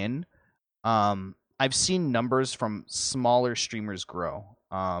they're in, I've seen numbers from smaller streamers grow.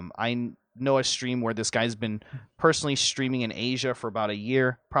 I know a stream where this guy's been personally streaming in Asia for about a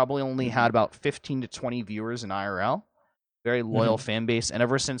year, probably only Hmm. had about 15 to 20 viewers in IRL, very loyal Hmm. fan base. And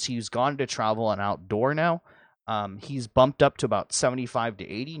ever since he's gone to travel and outdoor now, he's bumped up to about 75 to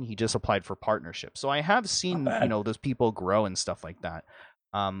 80, and he just applied for partnership. So I have Not seen, bad. those people grow and stuff like that.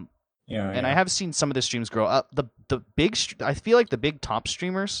 Um, Yeah. and I Yeah. have seen some of the streams grow up. The big, I feel like the big top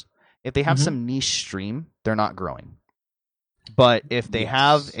streamers, if they have Hmm. some niche stream, they're not growing. But if they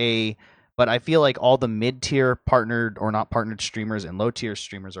have Yes. but I feel like all the mid tier partnered or not partnered streamers and low tier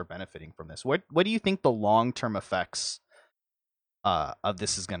streamers are benefiting from this. What do you think the long term effects of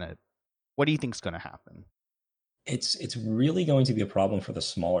this is gonna? What do you think is gonna happen? It's really going to be a problem for the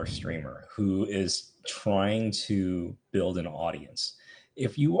smaller streamer who is trying to build an audience.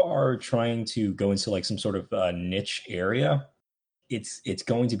 If you are trying to go into like some sort of niche area, it's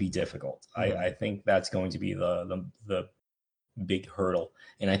going to be difficult. Mm-hmm. I think that's going to be the big hurdle,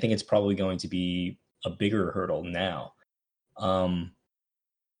 and I think it's probably going to be a bigger hurdle now. Um,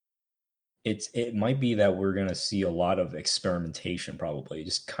 it might be that we're going to see a lot of experimentation, probably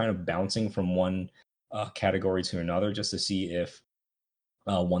just kind of bouncing from one category to another, just to see if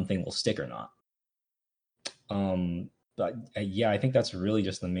one thing will stick or not. But yeah, I think that's really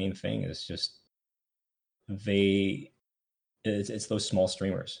just the main thing. Is just they it's those small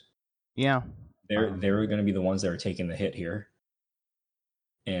streamers. Yeah. They're going to be the ones that are taking the hit here,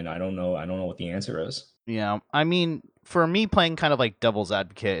 and I don't know what the answer is. Yeah. I mean, for me, playing kind of like devil's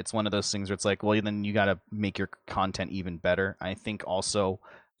advocate, it's one of those things where it's like, well, then you got to make your content even better. I think also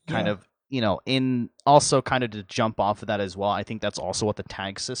kind Yeah. of, in also kind of to jump off of that as well, I think that's also what the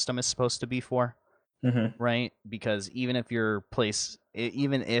tag system is supposed to be for, Hmm. right? Because even if your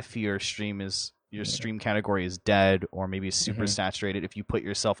Yeah. stream category is dead or maybe super Hmm. saturated, if you put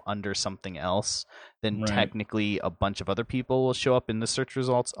yourself under something else, then Right. technically a bunch of other people will show up in the search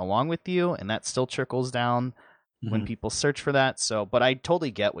results along with you, and that still trickles down when Hmm. people search for that. So, but I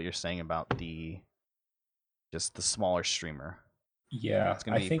totally get what you're saying about the smaller streamer. Yeah, It's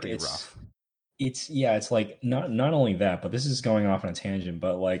going I to be think pretty rough. it's yeah, it's like not only that, but this is going off on a tangent,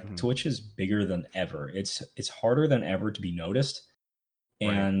 but like Mhm. Twitch is bigger than ever. It's harder than ever to be noticed,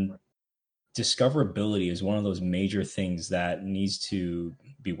 Right. and discoverability is one of those major things that needs to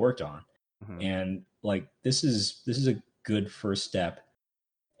be worked on. hmm And like this is a good first step.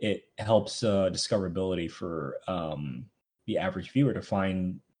 It helps discoverability for the average viewer to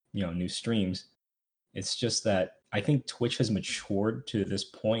find new streams. It's just that I think Twitch has matured to this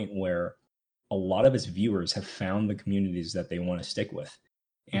point where a lot of its viewers have found the communities that they want to stick with.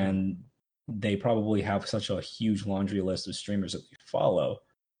 hmm And they probably have such a huge laundry list of streamers that they follow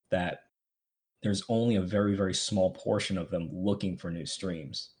that there's only a very, very small portion of them looking for new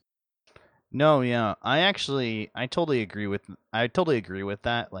streams. No, yeah. I totally agree with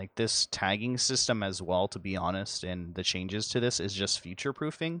that. Like this tagging system as well, to be honest, and the changes to this is just future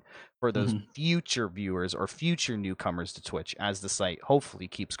proofing for those Mhm. future viewers or future newcomers to Twitch as the site hopefully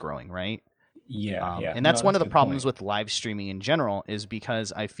keeps growing, right? Yeah, yeah. And that's No, one that's of a the good point. problems with live streaming in general is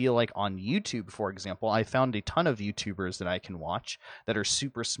because I feel like on YouTube, for example, I found a ton of YouTubers that I can watch that are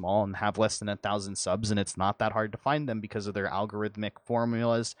super small and have less than 1,000 subs, and it's not that hard to find them because of their algorithmic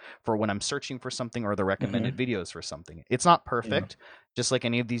formulas for when I'm searching for something or the recommended Hmm. videos for something. It's not Yeah. perfect, just like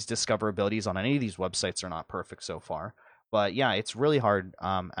any of these discoverabilities on any of these websites are not perfect so far. But yeah, it's really hard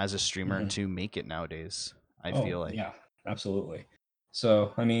as a streamer Hmm. to make it nowadays, I Oh, feel like. yeah, absolutely.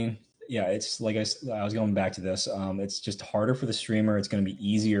 So, I mean, yeah, it's like I was going back to this. It's just harder for the streamer. It's going to be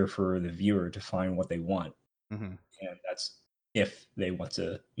easier for the viewer to find what they want, Hmm. and that's if they want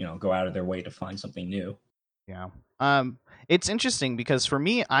to, go out of their way to find something new. Yeah. Um, it's interesting because for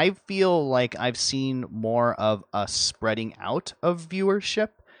me, I feel like I've seen more of a spreading out of viewership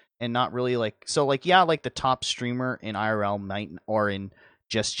and not really like so like yeah, like the top streamer in IRL might or in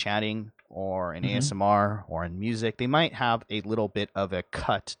just chatting or in Hmm. ASMR or in music, they might have a little bit of a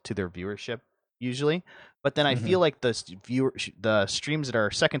cut to their viewership usually. But then I feel Hmm. like the streams that are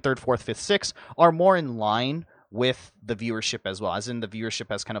second, third, fourth, fifth, sixth are more in line with the viewership as well, as in the viewership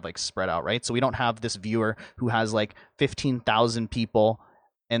has kind of like spread out, right? So we don't have this viewer who has like 15,000 people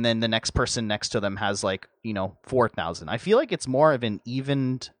and then the next person next to them has like, 4,000. I feel like it's more of an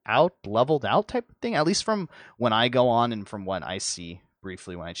evened out, leveled out type of thing, at least from when I go on and from what I see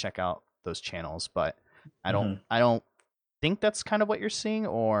briefly when I check out those channels, but Hmm. I don't think that's kind of what you're seeing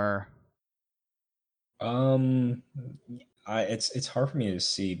or Um, it's hard for me to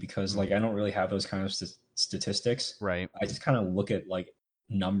see because mm, like I don't really have those kind of statistics. right. I just kind of look at like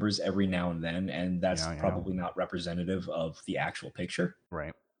numbers every now and then, and that's Yeah, yeah. probably not representative of the actual picture.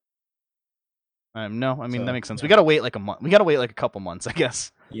 Right. No, I mean that So makes sense. We yeah, gotta wait like a month. We gotta wait like a couple months, I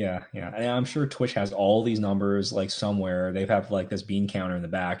guess. yeah, yeah. And I'm sure Twitch has all these numbers like somewhere. They have like this bean counter in the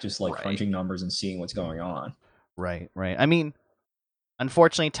back, just like Right. crunching numbers and seeing what's going on. Right, right. I mean,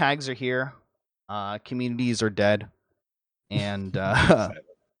 unfortunately, tags are here. Communities are dead, and Sadly.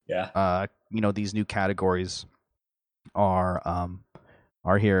 Yeah. these new categories are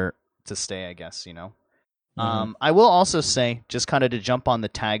are here to stay. I guess Hmm. I will also say, just kind of to jump on the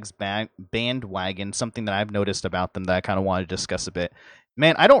tags bandwagon, something that I've noticed about them that I kind of want to discuss a bit.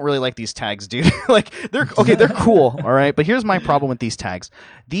 Man, I don't really like these tags, dude. Like they're okay, they're cool, all right. But here's my problem with these tags.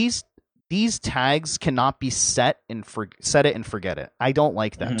 These these tags cannot be set it and forget it. I don't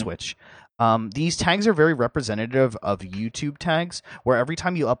like that, Hmm. Twitch. These tags are very representative of YouTube tags, where every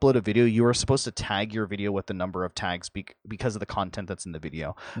time you upload a video, you are supposed to tag your video with the number of tags because of the content that's in the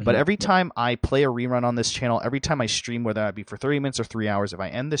video. But Hmm. every Yep. time I play a rerun on this channel, every time I stream, whether that be for 30 minutes or 3 hours, if I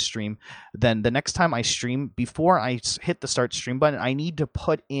end this stream, then the next time I stream, before I hit the start stream button, I need to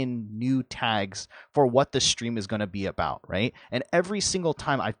put in new tags for what the stream is going to be about, right? And every single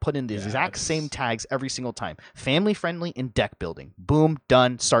time I've put in the Yeah. exact same It's tags every single time. Family friendly and deck building. Boom,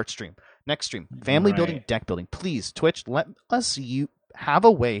 done, start stream. Next stream, family building, right. deck building. Please, Twitch, let us have a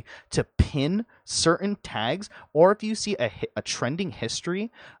way to pin certain tags, or if you see a trending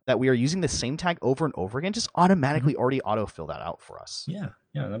history that we are using the same tag over and over again, just Hmm. automatically already autofill that out for us. Yeah.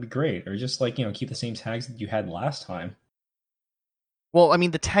 Yeah. That'd be great. Or just like keep the same tags that you had last time. Well, I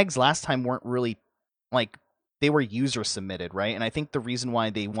mean, the tags last time weren't really like they were user submitted, right? And I think the reason why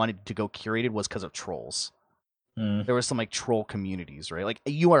they wanted to go curated was because of trolls. Mm. There was some like troll communities, right? Like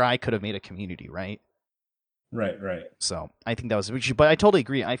you or I could have made a community, right? Right. Right. So I think that was an issue. But I totally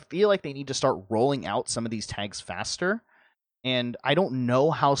agree. I feel like they need to start rolling out some of these tags faster. And I don't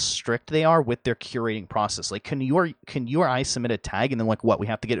know how strict they are with their curating process. Like, can you or I submit a tag, and then like what we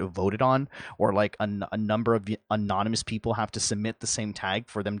have to get it voted on, or like a number of anonymous people have to submit the same tag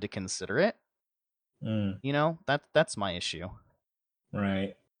for them to consider it? Mm. That's my issue.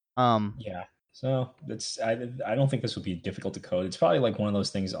 Right. Um, Yeah. So that's I don't think this would be difficult to code. It's probably like one of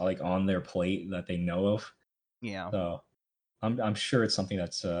those things like on their plate that they know of. yeah, So I'm sure it's something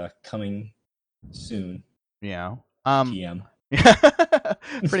that's coming soon. yeah. TM.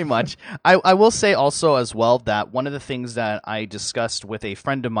 Pretty much. I will say also as well that one of the things that I discussed with a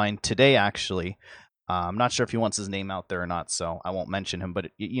friend of mine today, actually, I'm not sure if he wants his name out there or not, so I won't mention him.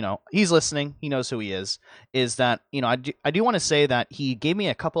 But he's listening. He knows who he is. Is that I do want to say that he gave me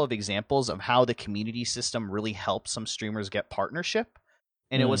a couple of examples of how the community system really helps some streamers get partnership,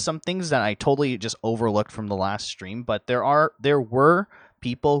 and it was Mm. some things that I totally just overlooked from the last stream. But there were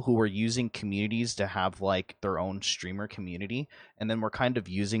people who were using communities to have like their own streamer community, and then we're kind of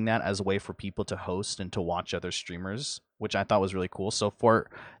using that as a way for people to host and to watch other streamers, which I thought was really cool. So for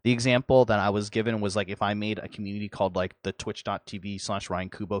the example that I was given was like if I made a community called like the twitch.tv/Ryan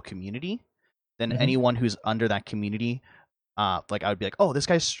Kubo community, then anyone who's under that community, like I would be like, oh, this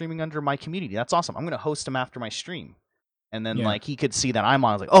guy's streaming under my community. That's awesome. I'm gonna host him after my stream, and then like he could see that I'm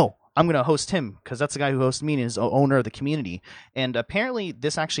on. I was like, oh, I'm going to host him because that's the guy who hosts me and is owner of the community. And apparently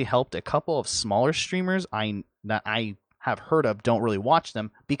this actually helped a couple of smaller streamers that I have heard of, don't really watch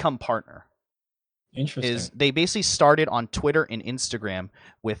them, become partner. Interesting. They basically started on Twitter and Instagram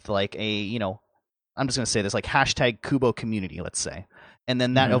with like a, I'm just going to say this, like hashtag Kubo community, let's say. And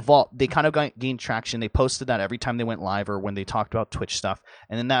then that evolved. They kind of gained traction. They posted that every time they went live or when they talked about Twitch stuff.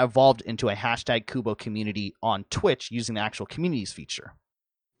 And then that evolved into a hashtag Kubo community on Twitch using the actual communities feature.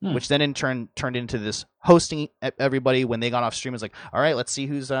 Which then in turn turned into this hosting everybody when they got off stream. It was like, all right, let's see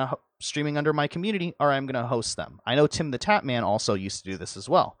who's streaming under my community. All right, I'm going to host them. I know Tim the Tatman also used to do this as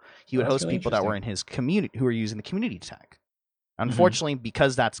well. He would host people that were in his community who were using the community tag. Unfortunately,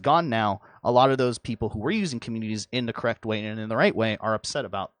 because that's gone now, a lot of those people who were using communities in the correct way and in the right way are upset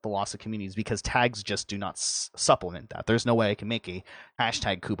about the loss of communities because tags just do not supplement that. There's no way I can make a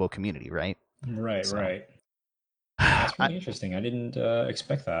hashtag Kubo community, right? Right. That's really interesting. I didn't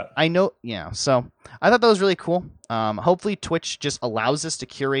expect that. I know, yeah. So I thought that was really cool. Hopefully Twitch just allows us to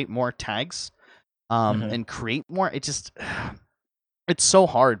curate more tags and create more. It's it's so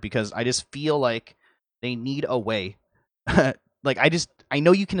hard because I just feel like they need a way. Like I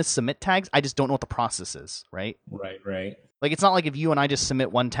know you can submit tags. I just don't know what the process is, right? Right. Like it's not like if you and I just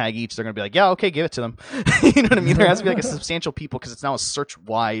submit one tag each, they're gonna be like, yeah, okay, give it to them. You know what I mean? There has to be like a substantial people because it's now a search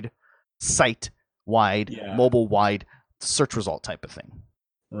wide site. Mobile wide search result type of thing.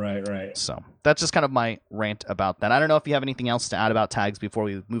 Right. So that's just kind of my rant about that. I don't know if you have anything else to add about tags before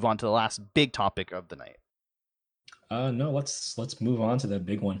we move on to the last big topic of the night. No, let's move on to the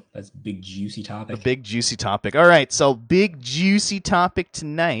big one. That's big juicy topic. The big juicy topic. All right, so big juicy topic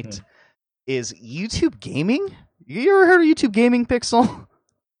tonight is YouTube gaming. You ever heard of YouTube gaming, Pixel?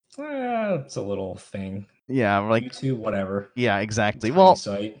 It's a little thing. Yeah, like YouTube, whatever. Yeah, exactly. Well,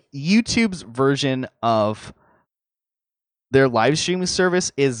 YouTube's version of their live streaming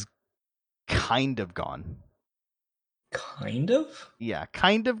service is kind of gone. Kind of? Yeah,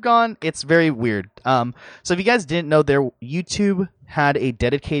 kind of gone. It's very weird. So if you guys didn't know, YouTube had a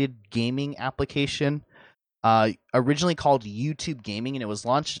dedicated gaming application, originally called YouTube Gaming, and it was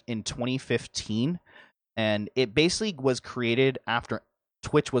launched in 2015. And it basically was created after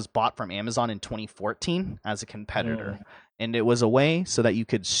Twitch was bought from Amazon in 2014 as a competitor, and it was a way so that you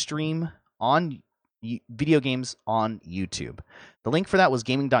could stream on video games on YouTube. The link for that was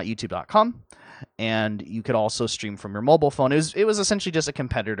gaming.youtube.com, and you could also stream from your mobile phone. It was essentially just a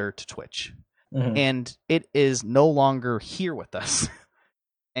competitor to Twitch, and it is no longer here with us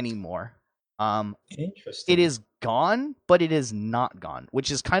anymore. Interesting. It is gone, but it is not gone, which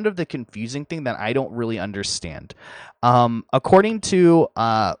is kind of the confusing thing that I don't really understand. According to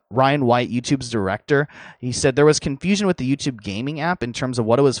Ryan White, YouTube's director, he said there was confusion with the YouTube gaming app in terms of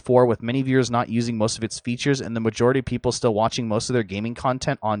what it was for, with many viewers not using most of its features and the majority of people still watching most of their gaming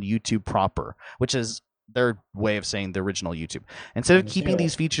content on YouTube proper, which is their way of saying the original YouTube. Instead of keeping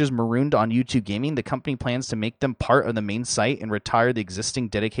these features marooned on YouTube Gaming, the company plans to make them part of the main site and retire the existing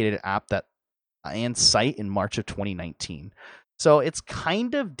dedicated app and site in March of 2019. So it's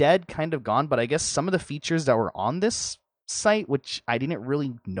kind of dead, kind of gone, but I guess some of the features that were on this site, which I didn't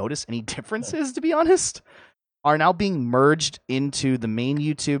really notice any differences, to be honest, are now being merged into the main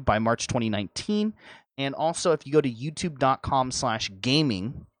YouTube by March 2019. And also, if you go to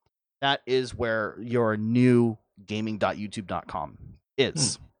youtube.com/gaming, that is where your new gaming.youtube.com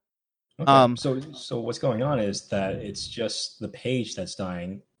is. Okay. So what's going on is that it's just the page that's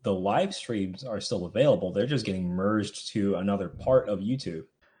dying. The live streams are still available. They're just getting merged to another part of YouTube.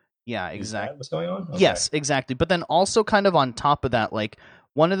 Yeah, exactly. Is that what's going on? Okay. Yes, exactly. But then also kind of on top of that, like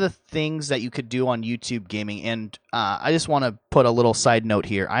one of the things that you could do on YouTube Gaming, and I just want to put a little side note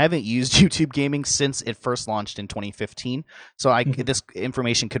here. I haven't used YouTube Gaming since it first launched in 2015, so this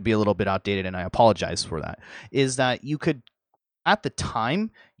information could be a little bit outdated, and I apologize for that. Is that you could, at the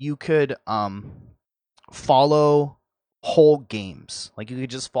time, you could follow whole games. Like you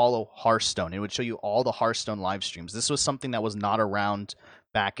could just follow Hearthstone. It would show you all the Hearthstone live streams. This was something that was not around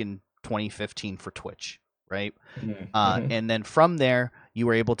back in 2015 for Twitch, right? And then from there, you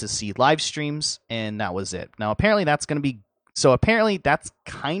were able to see live streams, and that was it. Now, apparently that's going to be So apparently that's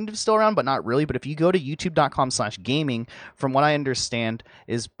kind of still around, but not really. But if you go to youtube.com/gaming, from what I understand,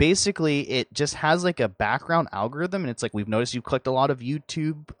 is basically it just has like a background algorithm, and it's like, we've noticed you clicked a lot of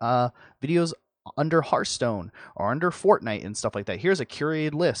YouTube videos under Hearthstone or under Fortnite and stuff like that. Here's a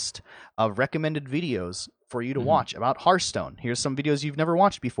curated list of recommended videos for you to watch about Hearthstone. Here's some videos you've never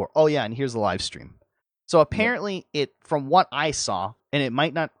watched before. Oh yeah, and here's the live stream. So apparently it, from what I saw, and it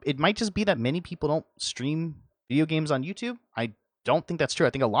might just be that many people don't stream video games on YouTube. I don't think that's true. I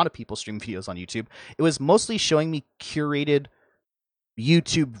think a lot of people stream videos on YouTube. It was mostly showing me curated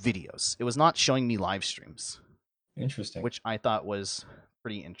YouTube videos. It was not showing me live streams. Interesting. Which I thought was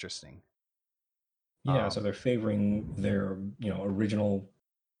pretty interesting. Yeah, so they're favoring their, original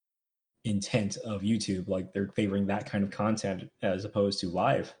intent of YouTube. Like they're favoring that kind of content as opposed to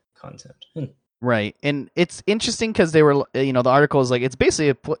live content. Right. And it's interesting because they were, the article is like, it's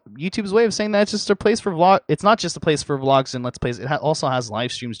basically YouTube's way of saying that it's just a place for vlog. It's not just a place for vlogs and let's plays. It also has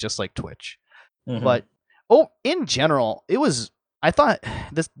live streams just like Twitch. But in general, I thought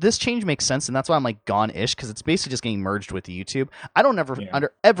this change makes sense, and that's why I'm like gone-ish, because it's basically just getting merged with YouTube. I don't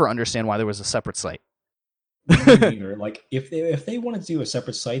ever understand why there was a separate site. Either. Like if they wanted to do a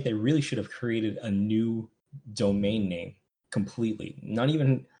separate site, they really should have created a new domain name completely. Not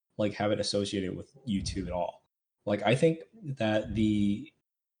even like have it associated with YouTube at all. Like I think that the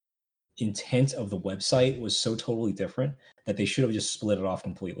intent of the website was so totally different that they should have just split it off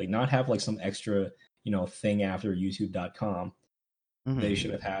completely. Not have like some extra, thing after youtube.com. They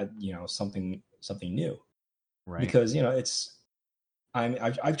should have had, something new. Right. Because,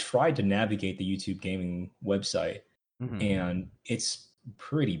 I've tried to navigate the YouTube gaming website, and it's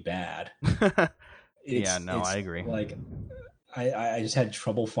pretty bad. I agree. Like, I just had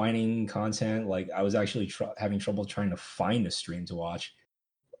trouble finding content. Like, I was actually having trouble trying to find a stream to watch.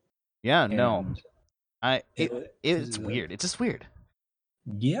 Yeah, no, it's weird. It's just weird.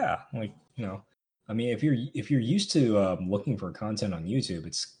 Yeah, like I mean, if you're used to looking for content on YouTube,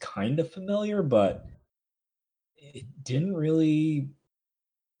 it's kind of familiar, but it didn't really.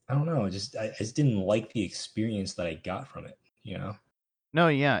 I don't know. I just didn't like the experience that I got from it. No,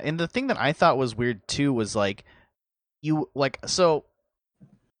 yeah, and the thing that I thought was weird too was like,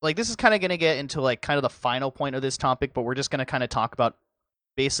 this is kind of gonna get into like kind of the final point of this topic, but we're just gonna kind of talk about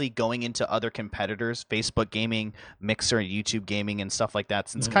basically going into other competitors, Facebook Gaming, Mixer, YouTube Gaming, and stuff like that.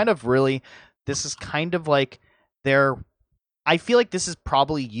 Since kind of really, this is kind of like I feel like this is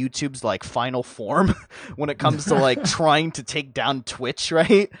probably YouTube's like final form when it comes to like trying to take down Twitch,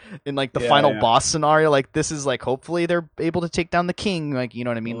 right? In like the final boss scenario, like this is like hopefully they're able to take down the king, like you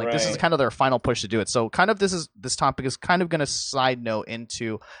know what I mean? Like this is kind of their final push to do it. So kind of this topic is kind of going to side note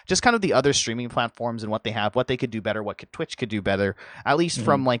into just kind of the other streaming platforms and what they have, what they could do better, what Twitch could do better, at least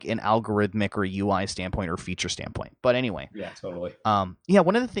from like an algorithmic or UI standpoint or feature standpoint. But anyway, yeah, totally.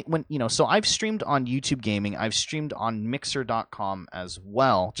 One of the things so I've streamed on YouTube Gaming, I've streamed on Mixer.com as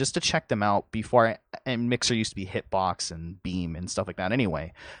well, just to check them out before and Mixer used to be Hitbox and Beam and stuff like that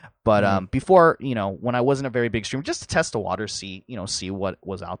anyway. But before, when I wasn't a very big streamer, just to test the water, see what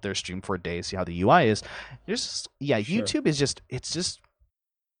was out there, stream for a day, see how the UI is. YouTube is it's just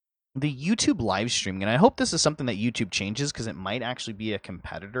the YouTube live streaming, and I hope this is something that YouTube changes because it might actually be a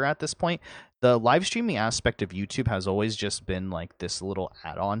competitor at this point. The live streaming aspect of YouTube has always just been like this little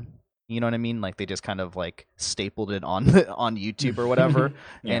add-on. You know what I mean? Like they just kind of like stapled it on YouTube or whatever,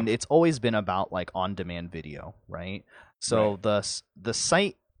 and it's always been about like on-demand video, right? So the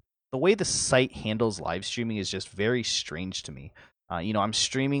site, the way the site handles live streaming is just very strange to me. I'm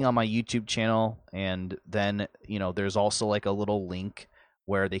streaming on my YouTube channel, and then there's also like a little link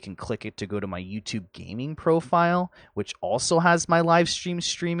where they can click it to go to my YouTube gaming profile, which also has my live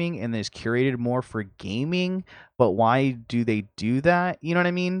streaming and is curated more for gaming. But why do they do that? You know what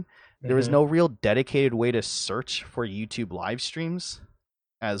I mean? There was no real dedicated way to search for YouTube live streams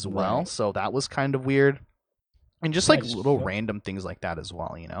as well. So that was kind of weird. And just like little random things like that as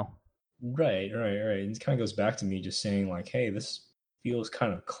well, Right. It kind of goes back to me just saying like, hey, this feels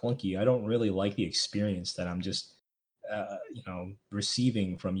kind of clunky. I don't really like the experience that I'm just,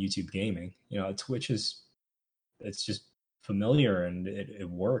 receiving from YouTube gaming. Twitch it's just familiar and it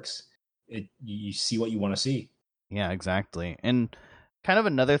works. You see what you want to see. Yeah, exactly. And kind of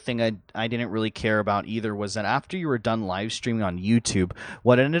another thing I didn't really care about either was that after you were done live streaming on YouTube,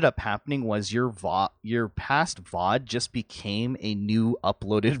 what ended up happening was your past VOD just became a new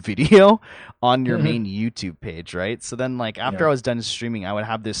uploaded video on your main YouTube page, right? So then like after I was done streaming, I would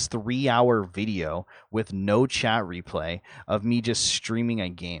have this 3-hour video with no chat replay of me just streaming a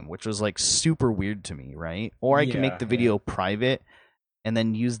game, which was like super weird to me, right? Or I can make the video private and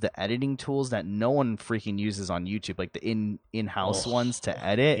then use the editing tools that no one freaking uses on YouTube, like the in-house ones to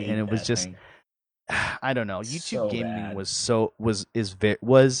edit, and it was just thing. I don't know. YouTube So gaming bad.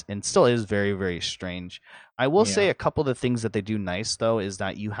 was and still is very, very strange. I will Yeah. say a couple of the things that they do nice though is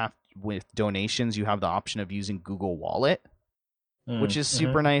that you have, with donations, you have the option of using Google Wallet, which is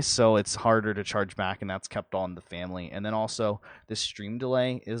super nice. So it's harder to charge back, and that's kept on the family. And then also the stream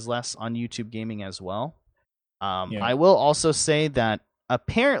delay is less on YouTube gaming as well. Yeah. I will also say that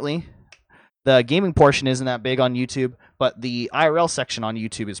apparently the gaming portion isn't that big on YouTube, but the IRL section on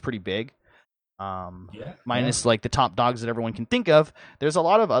YouTube is pretty big. Minus like the top dogs that everyone can think of. There's a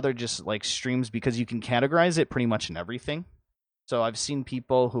lot of other just like streams because you can categorize it pretty much in everything. So I've seen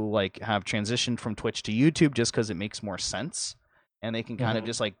people who like have transitioned from Twitch to YouTube just because it makes more sense, and they can kind of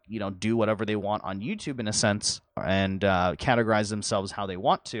just like, you know, do whatever they want on YouTube in a sense, and categorize themselves how they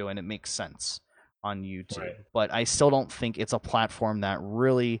want to, and it makes sense on YouTube. Right. But I still don't think it's a platform that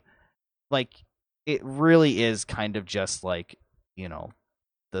really, like, it really is kind of just like, you know,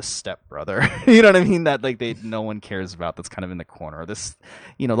 the stepbrother, you know what I mean? That like no one cares about. That's kind of in the corner. This,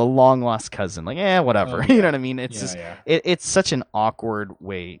 you know, the long lost cousin. Like, whatever. Oh, yeah. You know what I mean? It's just Yeah. it's such an awkward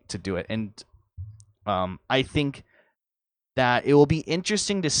way to do it, and I think that it will be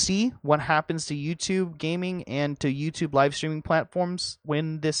interesting to see what happens to YouTube gaming and to YouTube live streaming platforms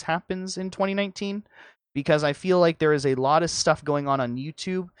when this happens in 2019, because I feel like there is a lot of stuff going on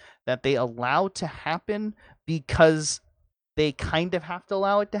YouTube that they allow to happen because they kind of have to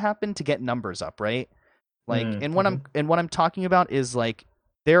allow it to happen to get numbers up, right? Like, and what I'm talking about is like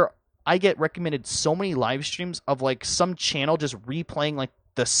I get recommended so many live streams of like some channel just replaying like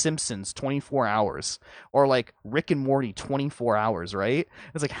The Simpsons 24 hours or like Rick and Morty 24 hours, right?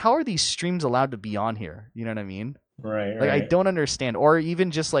 It's like, how are these streams allowed to be on here? You know what I mean? Right. Like, I don't understand. Or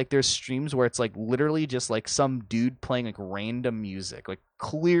even just like there's streams where it's like literally just like some dude playing like random music, like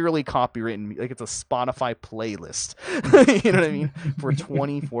clearly copywritten, like it's a Spotify playlist. You know what I mean? For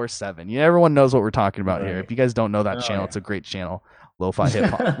 24/7. Yeah, everyone knows what we're talking about here. If you guys don't know that channel, it's a great channle. Lo-fi hip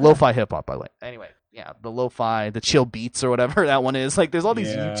hop. Lo-fi hip hop, by the way. Anyway, yeah, the lo-fi, the chill beats or whatever that one is. Like, there's all these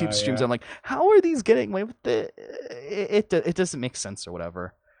YouTube streams. I'm like, how are these getting away with it? It doesn't make sense or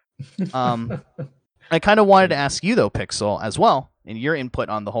whatever. I kind of wanted to ask you though, Pixel, as well, and your input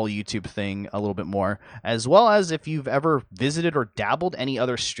on the whole YouTube thing a little bit more, as well as if you've ever visited or dabbled any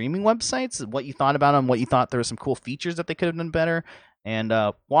other streaming websites, what you thought about them, what you thought there were some cool features that they could have done better, and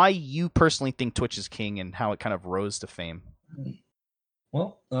why you personally think Twitch is king and how it kind of rose to fame.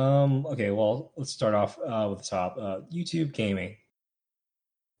 Well, okay, well, let's start off with the top. YouTube gaming.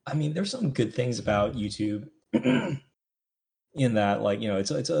 I mean, there's some good things about YouTube in that, like, you know,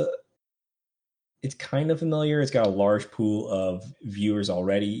 it's kind of familiar. It's got a large pool of viewers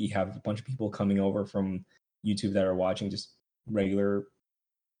already. You have a bunch of people coming over from YouTube that are watching just regular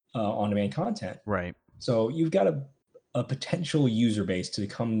on-demand content. Right. So you've got a potential user base to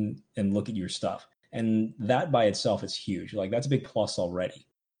come and look at your stuff. And that by itself is huge. Like, that's a big plus already.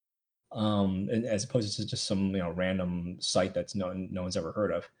 And as opposed to just some, you know, random site that's no one's ever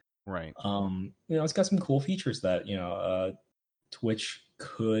heard of. Right. You know, it's got some cool features that, you know, Twitch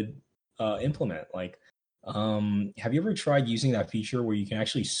could implement. Like, have you ever tried using that feature where you can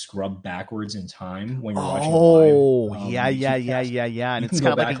actually scrub backwards in time when you're watching live? Oh, yeah. And it's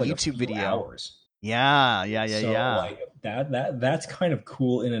kind of like a YouTube video. Hours. Yeah. Like that's kind of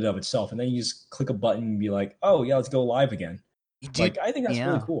cool in and of itself. And then you just click a button and be like, oh yeah, let's go live again. Dude, like, I think that's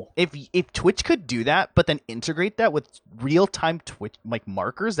really cool. If Twitch could do that, but then integrate that with real time Twitch like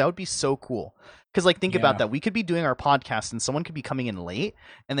markers, that would be so cool. Because like think about that, we could be doing our podcast and someone could be coming in late,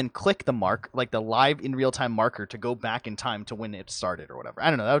 and then click the mark, like the live in real time marker, to go back in time to when it started or whatever. I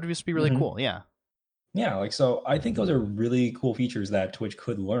don't know. That would just be really cool. Yeah. Yeah. Like, so I think those are really cool features that Twitch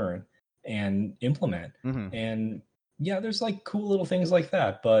could learn and implement. And yeah, there's like cool little things like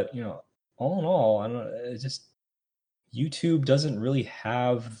that. But, you know, all in all, I don't know. It's just, YouTube doesn't really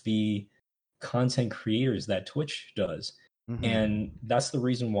have the content creators that Twitch does. And that's the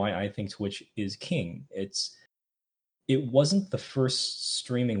reason why I think Twitch is king. It wasn't the first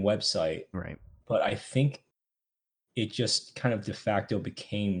streaming website, right? But I think it just kind of de facto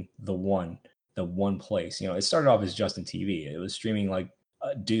became the one place. You know, it started off as Justin TV. It was streaming like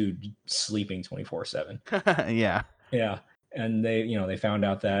a dude sleeping 24/7. Yeah. And they found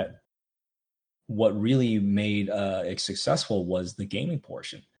out that what really made it successful was the gaming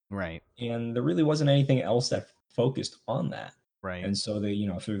portion. Right. And there really wasn't anything else that focused on that. Right. And so they,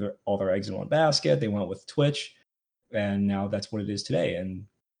 threw all their eggs in one basket. They went with Twitch, and now that's what it is today. And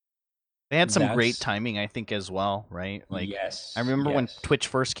they had some great timing, I think, as well, right? Like, yes. I remember when Twitch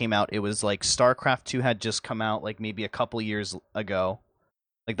first came out, it was like StarCraft 2 had just come out, like maybe a couple years ago.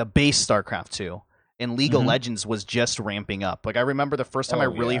 like the base StarCraft 2. And League of Mhm. Legends was just ramping up. Like I remember the first time I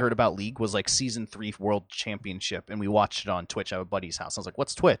Oh really yeah. heard about League was like season 3 World Championship, and we watched it on Twitch at a buddy's house. I was like,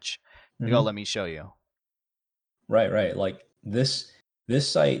 "What's Twitch?" They go, Mhm. "Let me show you." Right, right. Like this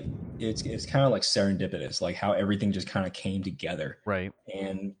site, it's kind of like serendipitous, like how everything just kind of came together. Right.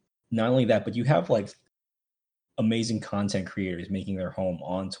 And not only that, but you have like amazing content creators making their home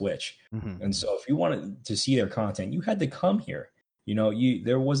on Twitch. And Hmm. so if you wanted to see their content, you had to come here. You know, you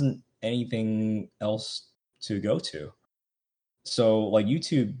there wasn't anything else to go to. So like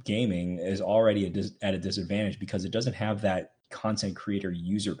YouTube gaming is already at a disadvantage because it doesn't have that content creator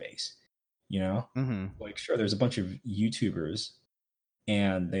user base. You know, Hmm. like sure, there's a bunch of YouTubers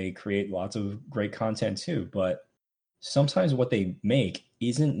and they create lots of great content too, but sometimes what they make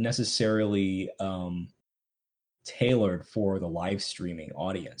isn't necessarily tailored for the live streaming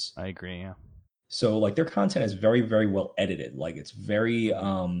audience. I agree. Yeah. So like their content is very, very well edited. Like it's very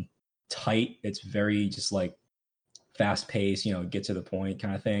Hmm. tight. It's very just like fast paced, you know, get to the point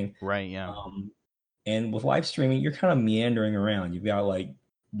kind of thing. Right. Yeah. Um, and with live streaming, you're kind of meandering around. You've got like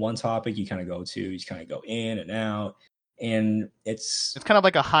one topic you kind of go to, you just kind of go in and out. And It's kind of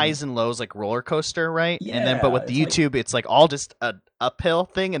like a highs and lows, like roller coaster, right? And then, but yeah, with the it's like YouTube, it's like all just a uphill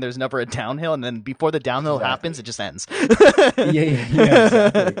thing, and there's never a downhill. And then before the downhill happens, it exactly. just ends. Yeah, yeah, yeah,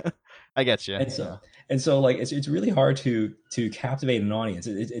 exactly. I get you. And Yeah. so like it's really hard to captivate an audience.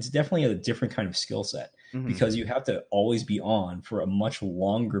 It's definitely a different kind of skill set Hmm. because you have to always be on for a much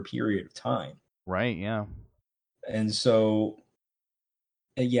longer period of time. Right. Yeah. And so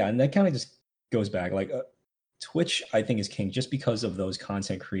yeah, and that kind of just goes back like Twitch I think is king just because of those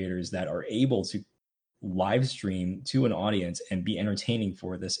content creators that are able to live stream to an audience and be entertaining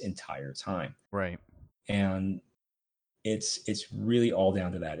for this entire time. Right. And it's really all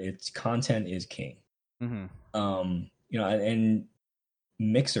down to that. It's content is king. Hmm. You know, and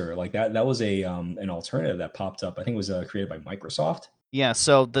Mixer like that was a an alternative that popped up. I think it was created by Microsoft. Yeah.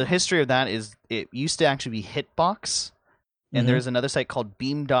 So the history of that is it used to actually be Hitbox, and there's Hmm. another site called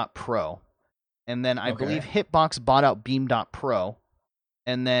Beam.pro. And then I believe Okay, Hitbox bought out Beam.pro,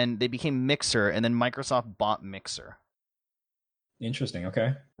 and then they became Mixer, and then Microsoft bought Mixer. interesting.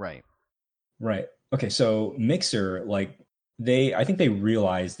 Okay, Right. right. Okay, so Mixer like they I think they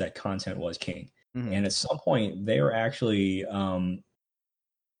realized that content was king, Hmm. and at some point they were actually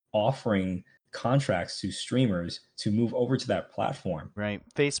offering contracts to streamers to move over to that platform. Right.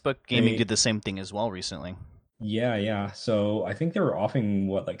 Facebook Gaming did They the same thing as well recently. Yeah, yeah. So I think they were offering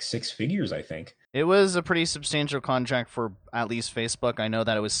what like six figures. I think. It was a pretty substantial contract for at least Facebook. I know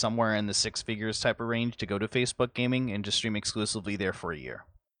that it was somewhere in the six figures type of range to go to Facebook Gaming and just stream exclusively there for a year.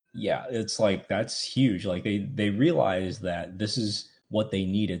 Yeah, it's like that's huge. Like they realized that this is what they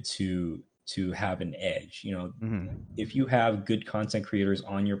needed to have an edge. You know, Hmm. if you have good content creators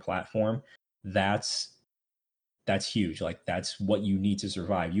on your platform, that's that's huge. Like that's what you need to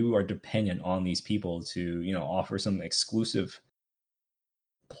survive. You are dependent on these people to, you know, offer some exclusive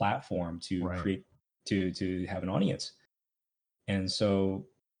platform to Right. create to have an audience. And so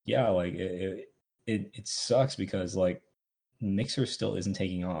yeah, like it sucks because like Mixer still isn't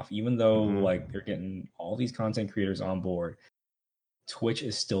taking off, even though like Hmm. they're getting all these content creators on board. Twitch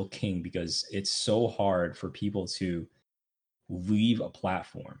is still king because it's so hard for people to leave a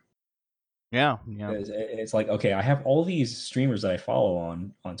platform. Yeah. Yeah. It's like okay, I have all these streamers that I follow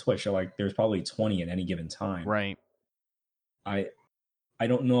on Twitch. So like, there's probably 20 at any given time. Right. I I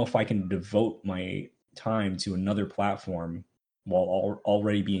don't know if I can devote my time to another platform while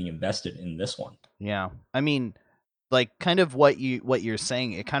already being invested in this one. Yeah. I mean, like kind of what you're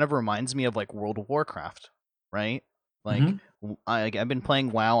saying, it kind of reminds me of like World of Warcraft, right? Like Hmm. I've been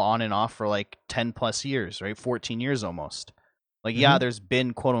playing WoW on and off for like 10 plus years, right? 14 years almost. Like yeah, Hmm. there's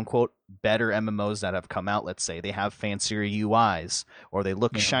been quote unquote better MMOs that have come out, let's say. They have fancier UIs or they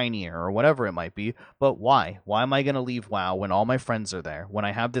look Yeah, shinier or whatever it might be. But why? Why am I going to leave WoW when all my friends are there? When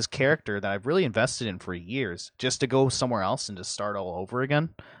I have this character that I've really invested in for years just to go somewhere else and just start all over again?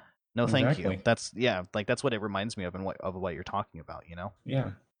 No, thank you. exactly. That's yeah, like that's what it reminds me of, and what you're talking about.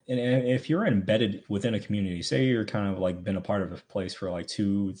 Yeah. And if you're embedded within a community, say you're kind of like been a part of a place for like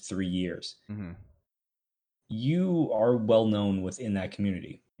 2, 3 years, Hmm. you are well known within that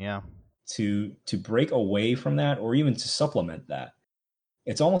community. Yeah. To break away from that or even to supplement that,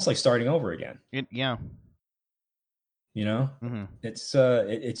 it's almost like starting over again. Yeah. You know, Hmm.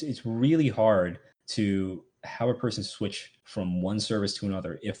 it's really hard to have a person switch from one service to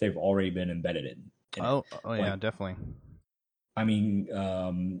another if they've already been embedded in it. Oh yeah, Like, definitely. I mean,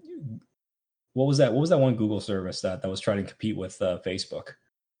 what was that? What was that one Google service that was trying to compete with Facebook?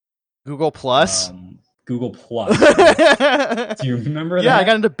 Google Plus. Um, Google Plus. Do you remember that? Yeah, I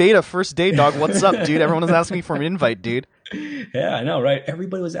got into beta first day, dog. What's up, dude? Everyone was asking me for an invite, dude. Yeah, I know, right?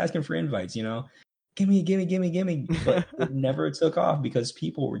 Everybody was asking for invites, you know? Gimme. But it never took off because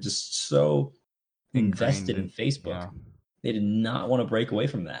people were just so invested in Facebook. Yeah. They did not want to break away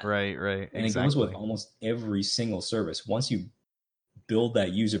from that. Right. And it goes with almost every single service. Once you build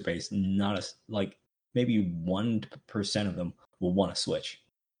that user base, like maybe 1% of them will want to switch.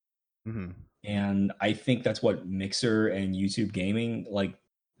 Mm-hmm. And I think that's what Mixer and YouTube Gaming, like,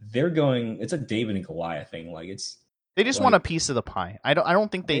 they're going. It's a David and Goliath thing. Like, they just want a piece of the pie. I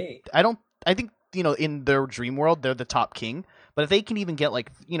think, you know, in their dream world, they're the top king. But if they can even get, like,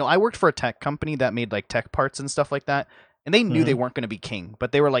 you know, I worked for a tech company that made like tech parts and stuff like that, and they knew they weren't going to be king.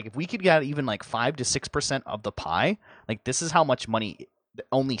 But they were like, if we could get even like 5 to 6% of the pie, like, this is how much money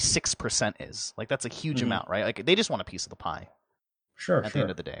only 6% is. Like, that's a huge amount, right? Like, they just want a piece of the pie. Sure. At the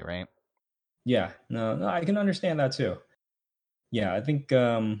end of the day, right? Yeah. No, I can understand that too. Yeah, I think.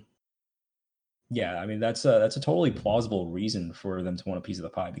 Yeah, I mean that's a totally plausible reason for them to want a piece of the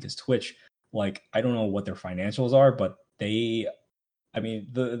pie, because Twitch, like, I don't know what their financials are, but they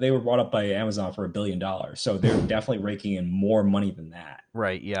were brought up by Amazon for $1 billion, so they're definitely raking in more money than that.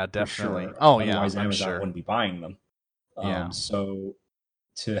 Right? Yeah, definitely. Sure. Oh, Otherwise, yeah, Amazon wouldn't be buying them. Yeah. So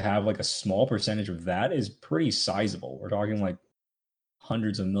to have like a small percentage of that is pretty sizable. We're talking like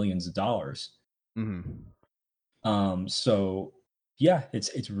hundreds of millions of dollars. Mm-hmm. So yeah,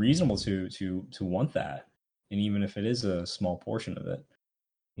 it's reasonable to want that, and even if it is a small portion of it.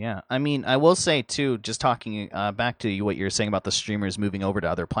 Yeah, I mean, I will say too, just talking back to what you're saying about the streamers moving over to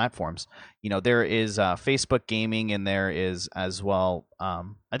other platforms. You know, there is Facebook Gaming, and there is as well.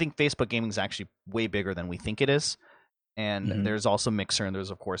 I think Facebook Gaming is actually way bigger than we think it is. And there's also Mixer, and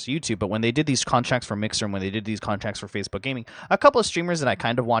there's, of course, YouTube. But when they did these contracts for Mixer and when they did these contracts for Facebook Gaming, a couple of streamers that I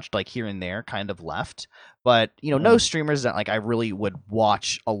kind of watched like here and there kind of left. But, you know, no streamers that like I really would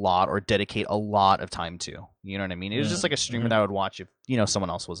watch a lot or dedicate a lot of time to. You know what I mean? It was just like a streamer that I would watch if, you know, someone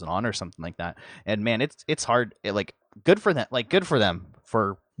else wasn't on or something like that. And man, it's hard. Like, good for them. Like, good for them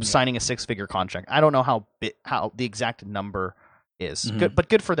for signing a 6-figure contract. I don't know how the exact number is good, but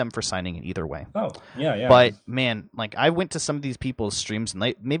good for them for signing it either way. Oh, yeah. But man, like, I went to some of these people's streams,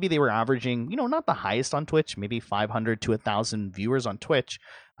 and maybe they were averaging, you know, not the highest on Twitch, maybe 500 to 1,000 viewers on Twitch.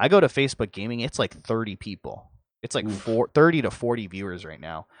 I go to Facebook Gaming, it's like 30 people. It's like 30 to 40 viewers right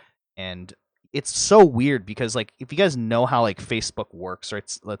now, and it's so weird because, like, if you guys know how like Facebook works, right?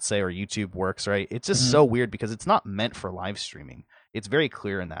 Let's say, or YouTube works, right? It's just so weird because it's not meant for live streaming. It's very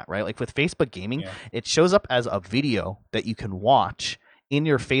clear in that, right? Like with Facebook Gaming, it shows up as a video that you can watch in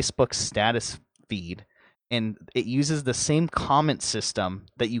your Facebook status feed, and it uses the same comment system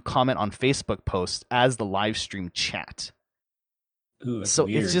that you comment on Facebook posts as the live stream chat. Ooh, so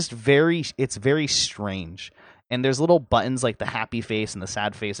weird. It's very strange. And there's little buttons like the happy face and the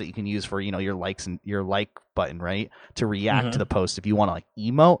sad face that you can use for, you know, your likes and your like button, right, to react to the post if you want to like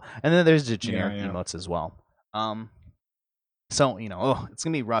emote. And then there's the generic emotes as well. So, you know, it's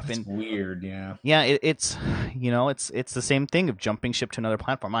gonna be rough. It's weird, yeah. Yeah, it's, you know, it's the same thing of jumping ship to another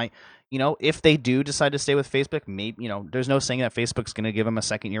platform. You know, if they do decide to stay with Facebook, maybe, you know, there's no saying that Facebook's gonna give them a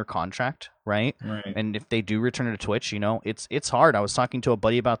 2nd-year contract, right? And if they do return to Twitch, you know, it's hard. I was talking to a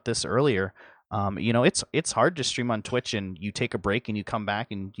buddy about this earlier. You know, it's hard to stream on Twitch and you take a break and you come back,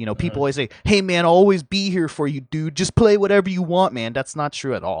 and, you know, people always say, "Hey man, I'll always be here for you, dude. Just play whatever you want, man." That's not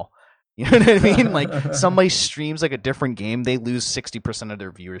true at all. You know what I mean? Like, somebody streams like a different game, they lose 60% of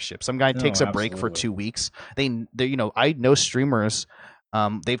their viewership. Some guy takes a break for 2 weeks. They you know, I know streamers,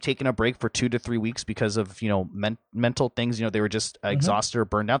 they've taken a break for 2 to 3 weeks because of, you know, mental things. You know, they were just exhausted or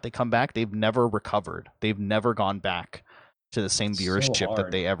burned out. They come back, they've never recovered. They've never gone back to the same viewership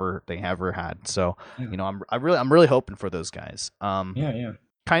that they ever had. So, you know, I'm really hoping for those guys.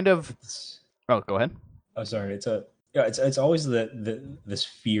 Kind of. Oh, go ahead. Oh, sorry. It's always this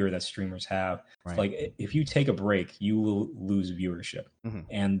fear that streamers have. Right. Like, if you take a break, you will lose viewership,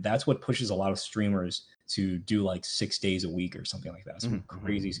 and that's what pushes a lot of streamers to do like 6 days a week or something like that. Some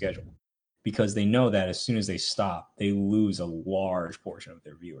crazy schedule, because they know that as soon as they stop, they lose a large portion of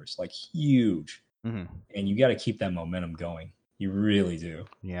their viewers, like huge. And you got to keep that momentum going. You really do.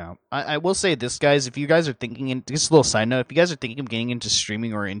 Yeah. I will say this, guys, if you guys are thinking, just a little side note, if you guys are thinking of getting into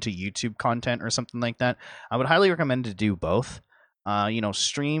streaming or into YouTube content or something like that, I would highly recommend to do both. You know,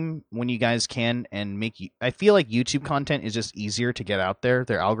 stream when you guys can, and I feel like YouTube content is just easier to get out there.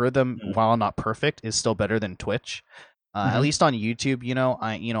 Their algorithm, while not perfect, is still better than Twitch. At least on YouTube, you know,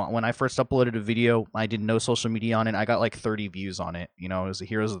 when I first uploaded a video, I did no social media on it. I got like 30 views on it. You know, it was a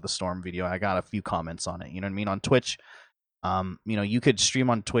Heroes of the Storm video. I got a few comments on it. You know what I mean? On Twitch, You could stream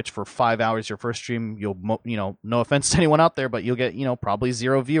on Twitch for 5 hours. Your first stream, no offense to anyone out there, but you'll get, probably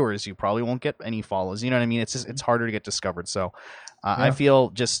 0 viewers. You probably won't get any follows. You know what I mean? It's just, it's harder to get discovered. So, I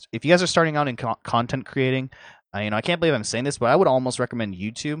feel just if you guys are starting out in content creating, I can't believe I'm saying this, but I would almost recommend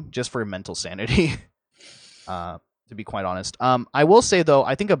YouTube just for mental sanity. To be quite honest, I will say though,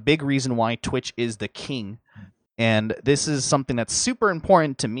 I think a big reason why Twitch is the king, and this is something that's super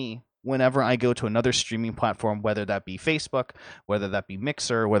important to me whenever I go to another streaming platform, whether that be Facebook, whether that be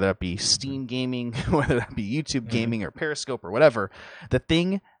Mixer, whether that be Steam Gaming, whether that be YouTube Gaming or Periscope or whatever, the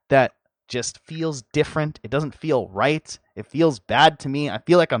thing that just feels different, it doesn't feel right, it feels bad to me, I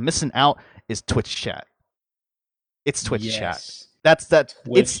feel like I'm missing out, is Twitch chat. It's Twitch chat. That's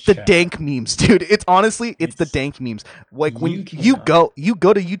Twitch it's the chat. Dank memes, dude. It's honestly, it's the dank memes. Like when you go to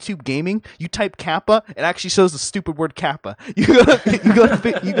YouTube Gaming, you type Kappa, it actually shows the stupid word Kappa. You go to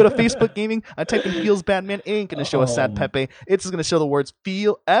Facebook Gaming, I type in feels bad man, it ain't gonna show a sad Pepe. It's just gonna show the words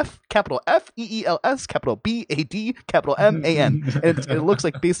feel capital F EELS capital BAD capital MAN, and it looks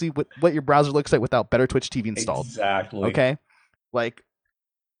like basically what your browser looks like without better Twitch TV installed. Exactly. Okay, like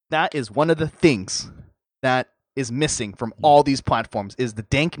that is one of the things that is missing from all these platforms is the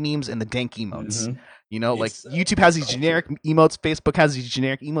dank memes and the dank emotes. Like YouTube has these generic emotes, Facebook has these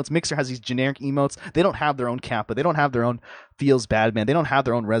generic emotes, Mixer has these generic emotes. They don't have their own Kappa. They don't have their own feels bad man. They don't have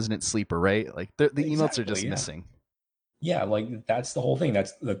their own resident sleeper, right? Like the emotes are just missing. Yeah, like that's the whole thing.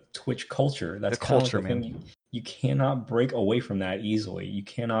 That's the Twitch culture. That's the culture, man. Thing. You cannot break away from that easily. You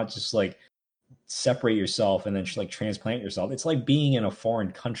cannot just like separate yourself and then like transplant yourself. It's like being in a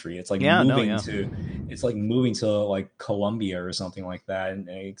foreign country. It's like moving to like Colombia or something like that, and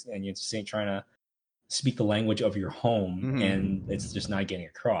you're just trying to speak the language of your home, and it's just not getting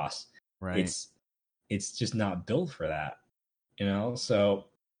across. Right. It's just not built for that, So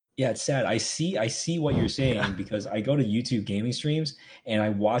yeah, it's sad. I see what you're saying because I go to YouTube gaming streams and I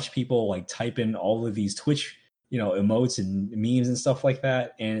watch people like type in all of these Twitch emotes and memes and stuff like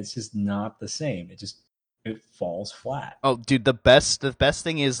that, and it's just not the same. It falls flat. Oh, dude, the best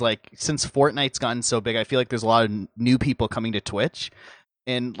thing is like since Fortnite's gotten so big, I feel like there's a lot of new people coming to Twitch,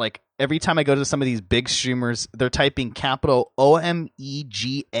 and like every time I go to some of these big streamers, they're typing capital OMEGALOL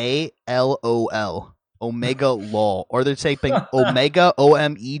Omega lol, or they're typing Omega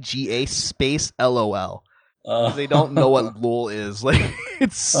OMEGA space LOL. They don't know what lol is. Like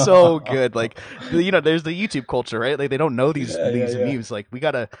it's so good. Like there's the YouTube culture, right? Like they don't know these memes. Like we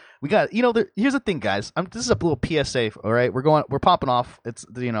got. Here's the thing, guys. This is a little PSA. All right, we're popping off. It's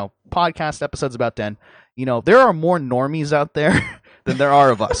podcast episodes about Den. There are more normies out there than there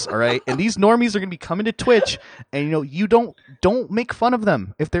are of us. All right, and these normies are gonna be coming to Twitch, and you don't make fun of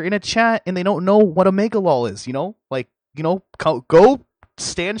them if they're in a chat and they don't know what a megalol is. Go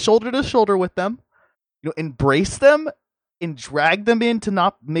stand shoulder to shoulder with them. Embrace them and drag them in to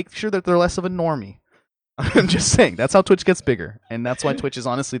not make sure that they're less of a normie. I'm just saying, that's how Twitch gets bigger. And that's why Twitch is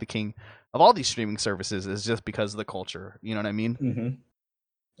honestly the king of all these streaming services, is just because of the culture. You know what I mean? Mm-hmm.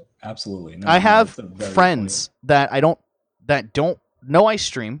 Absolutely. I have friends that don't know I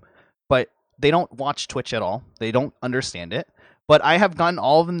stream, but they don't watch Twitch at all. They don't understand it. But I have gotten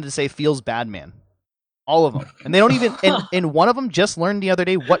all of them to say feels bad man. All of them. And they don't even and one of them just learned the other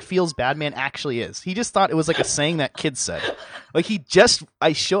day what feels bad man actually is. He just thought it was like a saying that kids said. Like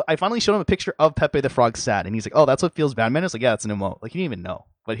I finally showed him a picture of Pepe the Frog sad, and he's like, "Oh, that's what feels bad man." It's like, "Yeah, it's an emote." Like he didn't even know.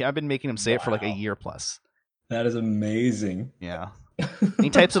 But I've been making him say it for like a year plus. That is amazing. Yeah. And he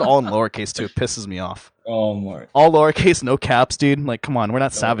types it all in lowercase too. It pisses me off. Oh my. All lowercase, no caps, dude. Like, come on, we're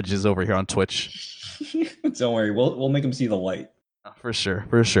not savages over here on Twitch. Don't worry, we'll make him see the light. For sure.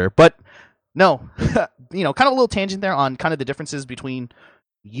 But no, kind of a little tangent there on kind of the differences between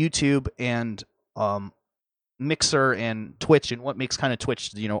YouTube and Mixer and Twitch, and what makes kind of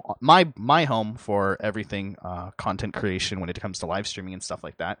Twitch, my home for everything content creation when it comes to live streaming and stuff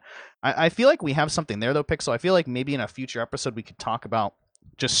like that. I feel like we have something there though, Pixel. I feel like maybe in a future episode we could talk about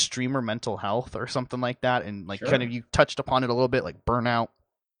just streamer mental health or something like that, and like kind of you touched upon it a little bit, like burnout.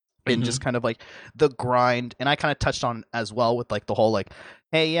 And just kind of like the grind, and I kind of touched on as well with like the whole like,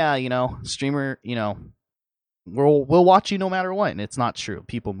 hey, yeah, streamer, we'll watch you no matter what, and it's not true.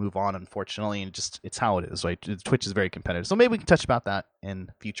 People move on, unfortunately, and it's how it is. Right, Twitch is very competitive, so maybe we can touch about that in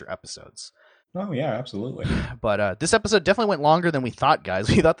future episodes. Oh yeah, absolutely. But this episode definitely went longer than we thought, guys.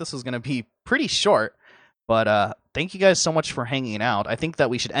 We thought this was going to be pretty short, but thank you guys so much for hanging out. I think that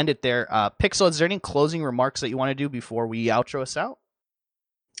we should end it there. Pixel, is there any closing remarks that you want to do before we outro us out?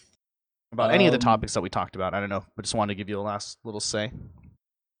 About any of the topics that we talked about. I don't know. I just wanted to give you a last little say.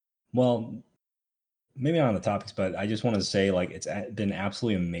 Well, maybe not on the topics, but I just want to say, like, it's been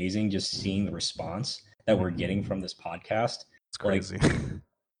absolutely amazing just seeing the response that we're getting from this podcast. It's crazy. Like,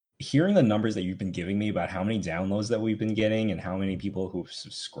 hearing the numbers that you've been giving me about how many downloads that we've been getting and how many people who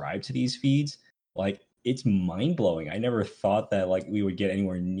subscribe to these feeds, like, it's mind blowing. I never thought that like we would get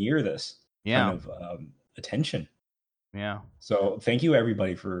anywhere near this kind of attention. Yeah. So thank you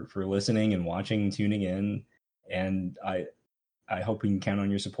everybody for listening and watching, tuning in, and I hope we can count on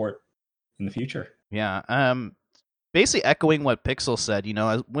your support in the future. Yeah. Basically echoing what Pixel said, you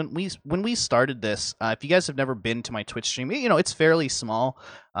know, when we started this, if you guys have never been to my Twitch stream, you know, it's fairly small.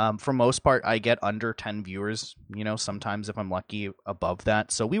 For most part, I get under 10 viewers, you know, sometimes if I'm lucky above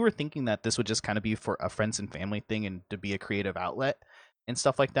that. So we were thinking that this would just kind of be for a friends and family thing and to be a creative outlet and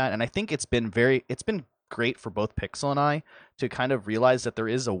stuff like that. And I think it's been great for both Pixel and I to kind of realize that there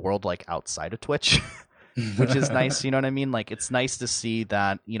is a world like outside of Twitch, which is nice. You know what I mean? Like, it's nice to see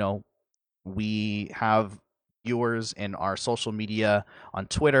that, you know, we have viewers in our social media on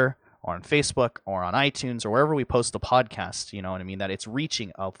Twitter or on Facebook or on iTunes or wherever we post the podcast, you know what I mean, that it's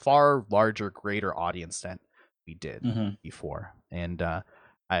reaching a far larger, greater audience than we did before. And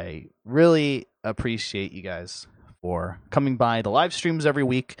I really appreciate you guys for coming by the live streams every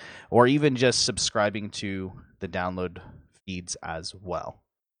week or even just subscribing to the download feeds as well.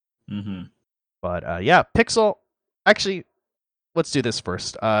 But yeah, Pixel, actually, let's do this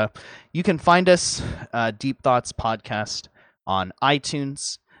first. You can find us, Deep Thoughts Podcast, on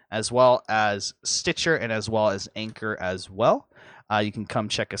iTunes, as well as Stitcher, and as well as Anchor as well. You can come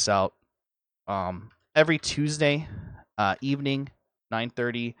check us out every Tuesday evening,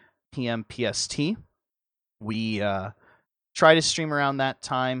 9:30 p.m. PST. We try to stream around that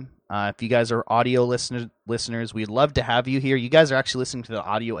time. If you guys are audio listeners, we'd love to have you here. You guys are actually listening to the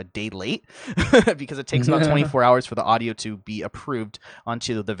audio a day late because it takes about 24 hours for the audio to be approved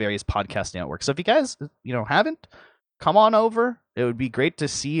onto the various podcast networks. So if you guys, you know, haven't, come on over. It would be great to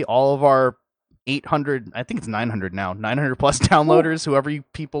see all of our 800, I think it's 900 now, 900 plus downloaders, whoever you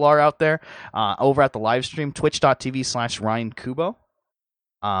people are out there, over at the live stream, twitch.tv/Ryan Kubo.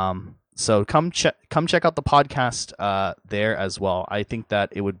 So come check out the podcast there as well. I think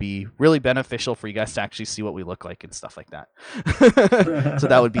that it would be really beneficial for you guys to actually see what we look like and stuff like that. So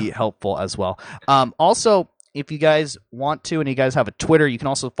that would be helpful as well. Also, if you guys want to and you guys have a Twitter, you can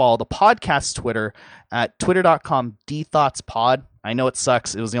also follow the podcast Twitter at twitter.com/dthoughtspod. I know it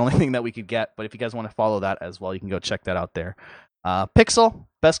sucks. It was the only thing that we could get, but if you guys want to follow that as well, you can go check that out there. Pixel,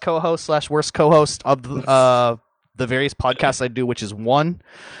 best co-host / worst co-host of the various podcasts I do, which is one.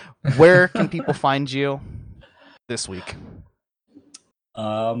 Where can people find you this week?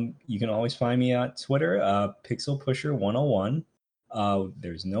 You can always find me at Twitter, PixelPusher101.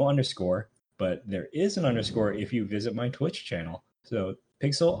 There's no underscore, but there is an underscore if you visit my Twitch channel. So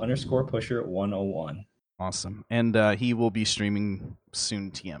Pixel_Pusher101. Awesome. And he will be streaming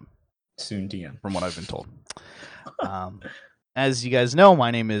soon TM. Soon TM. From what I've been told. As you guys know, my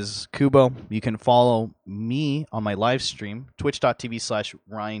name is Kubo. You can follow me on my live stream,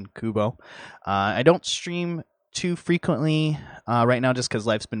 twitch.tv/Ryan Kubo. I don't stream too frequently right now just because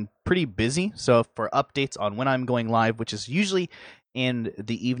life's been pretty busy. So for updates on when I'm going live, which is usually in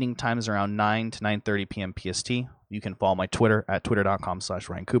the evening times around 9 to 9:30 p.m. PST, you can follow my Twitter at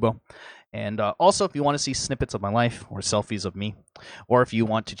twitter.com/Ryan Kubo. And also, if you want to see snippets of my life or selfies of me, or if you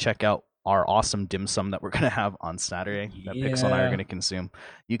want to check out our awesome dim sum that we're going to have on Saturday that Pixel and I are going to consume,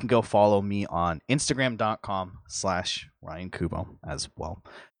 you can go follow me on Instagram.com/Ryan Kubo as well.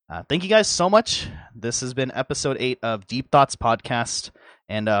 Thank you guys so much. This has been episode 8 of Deep Thoughts Podcast,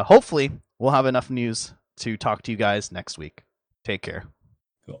 and hopefully we'll have enough news to talk to you guys next week. Take care.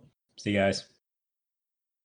 Cool. See you guys.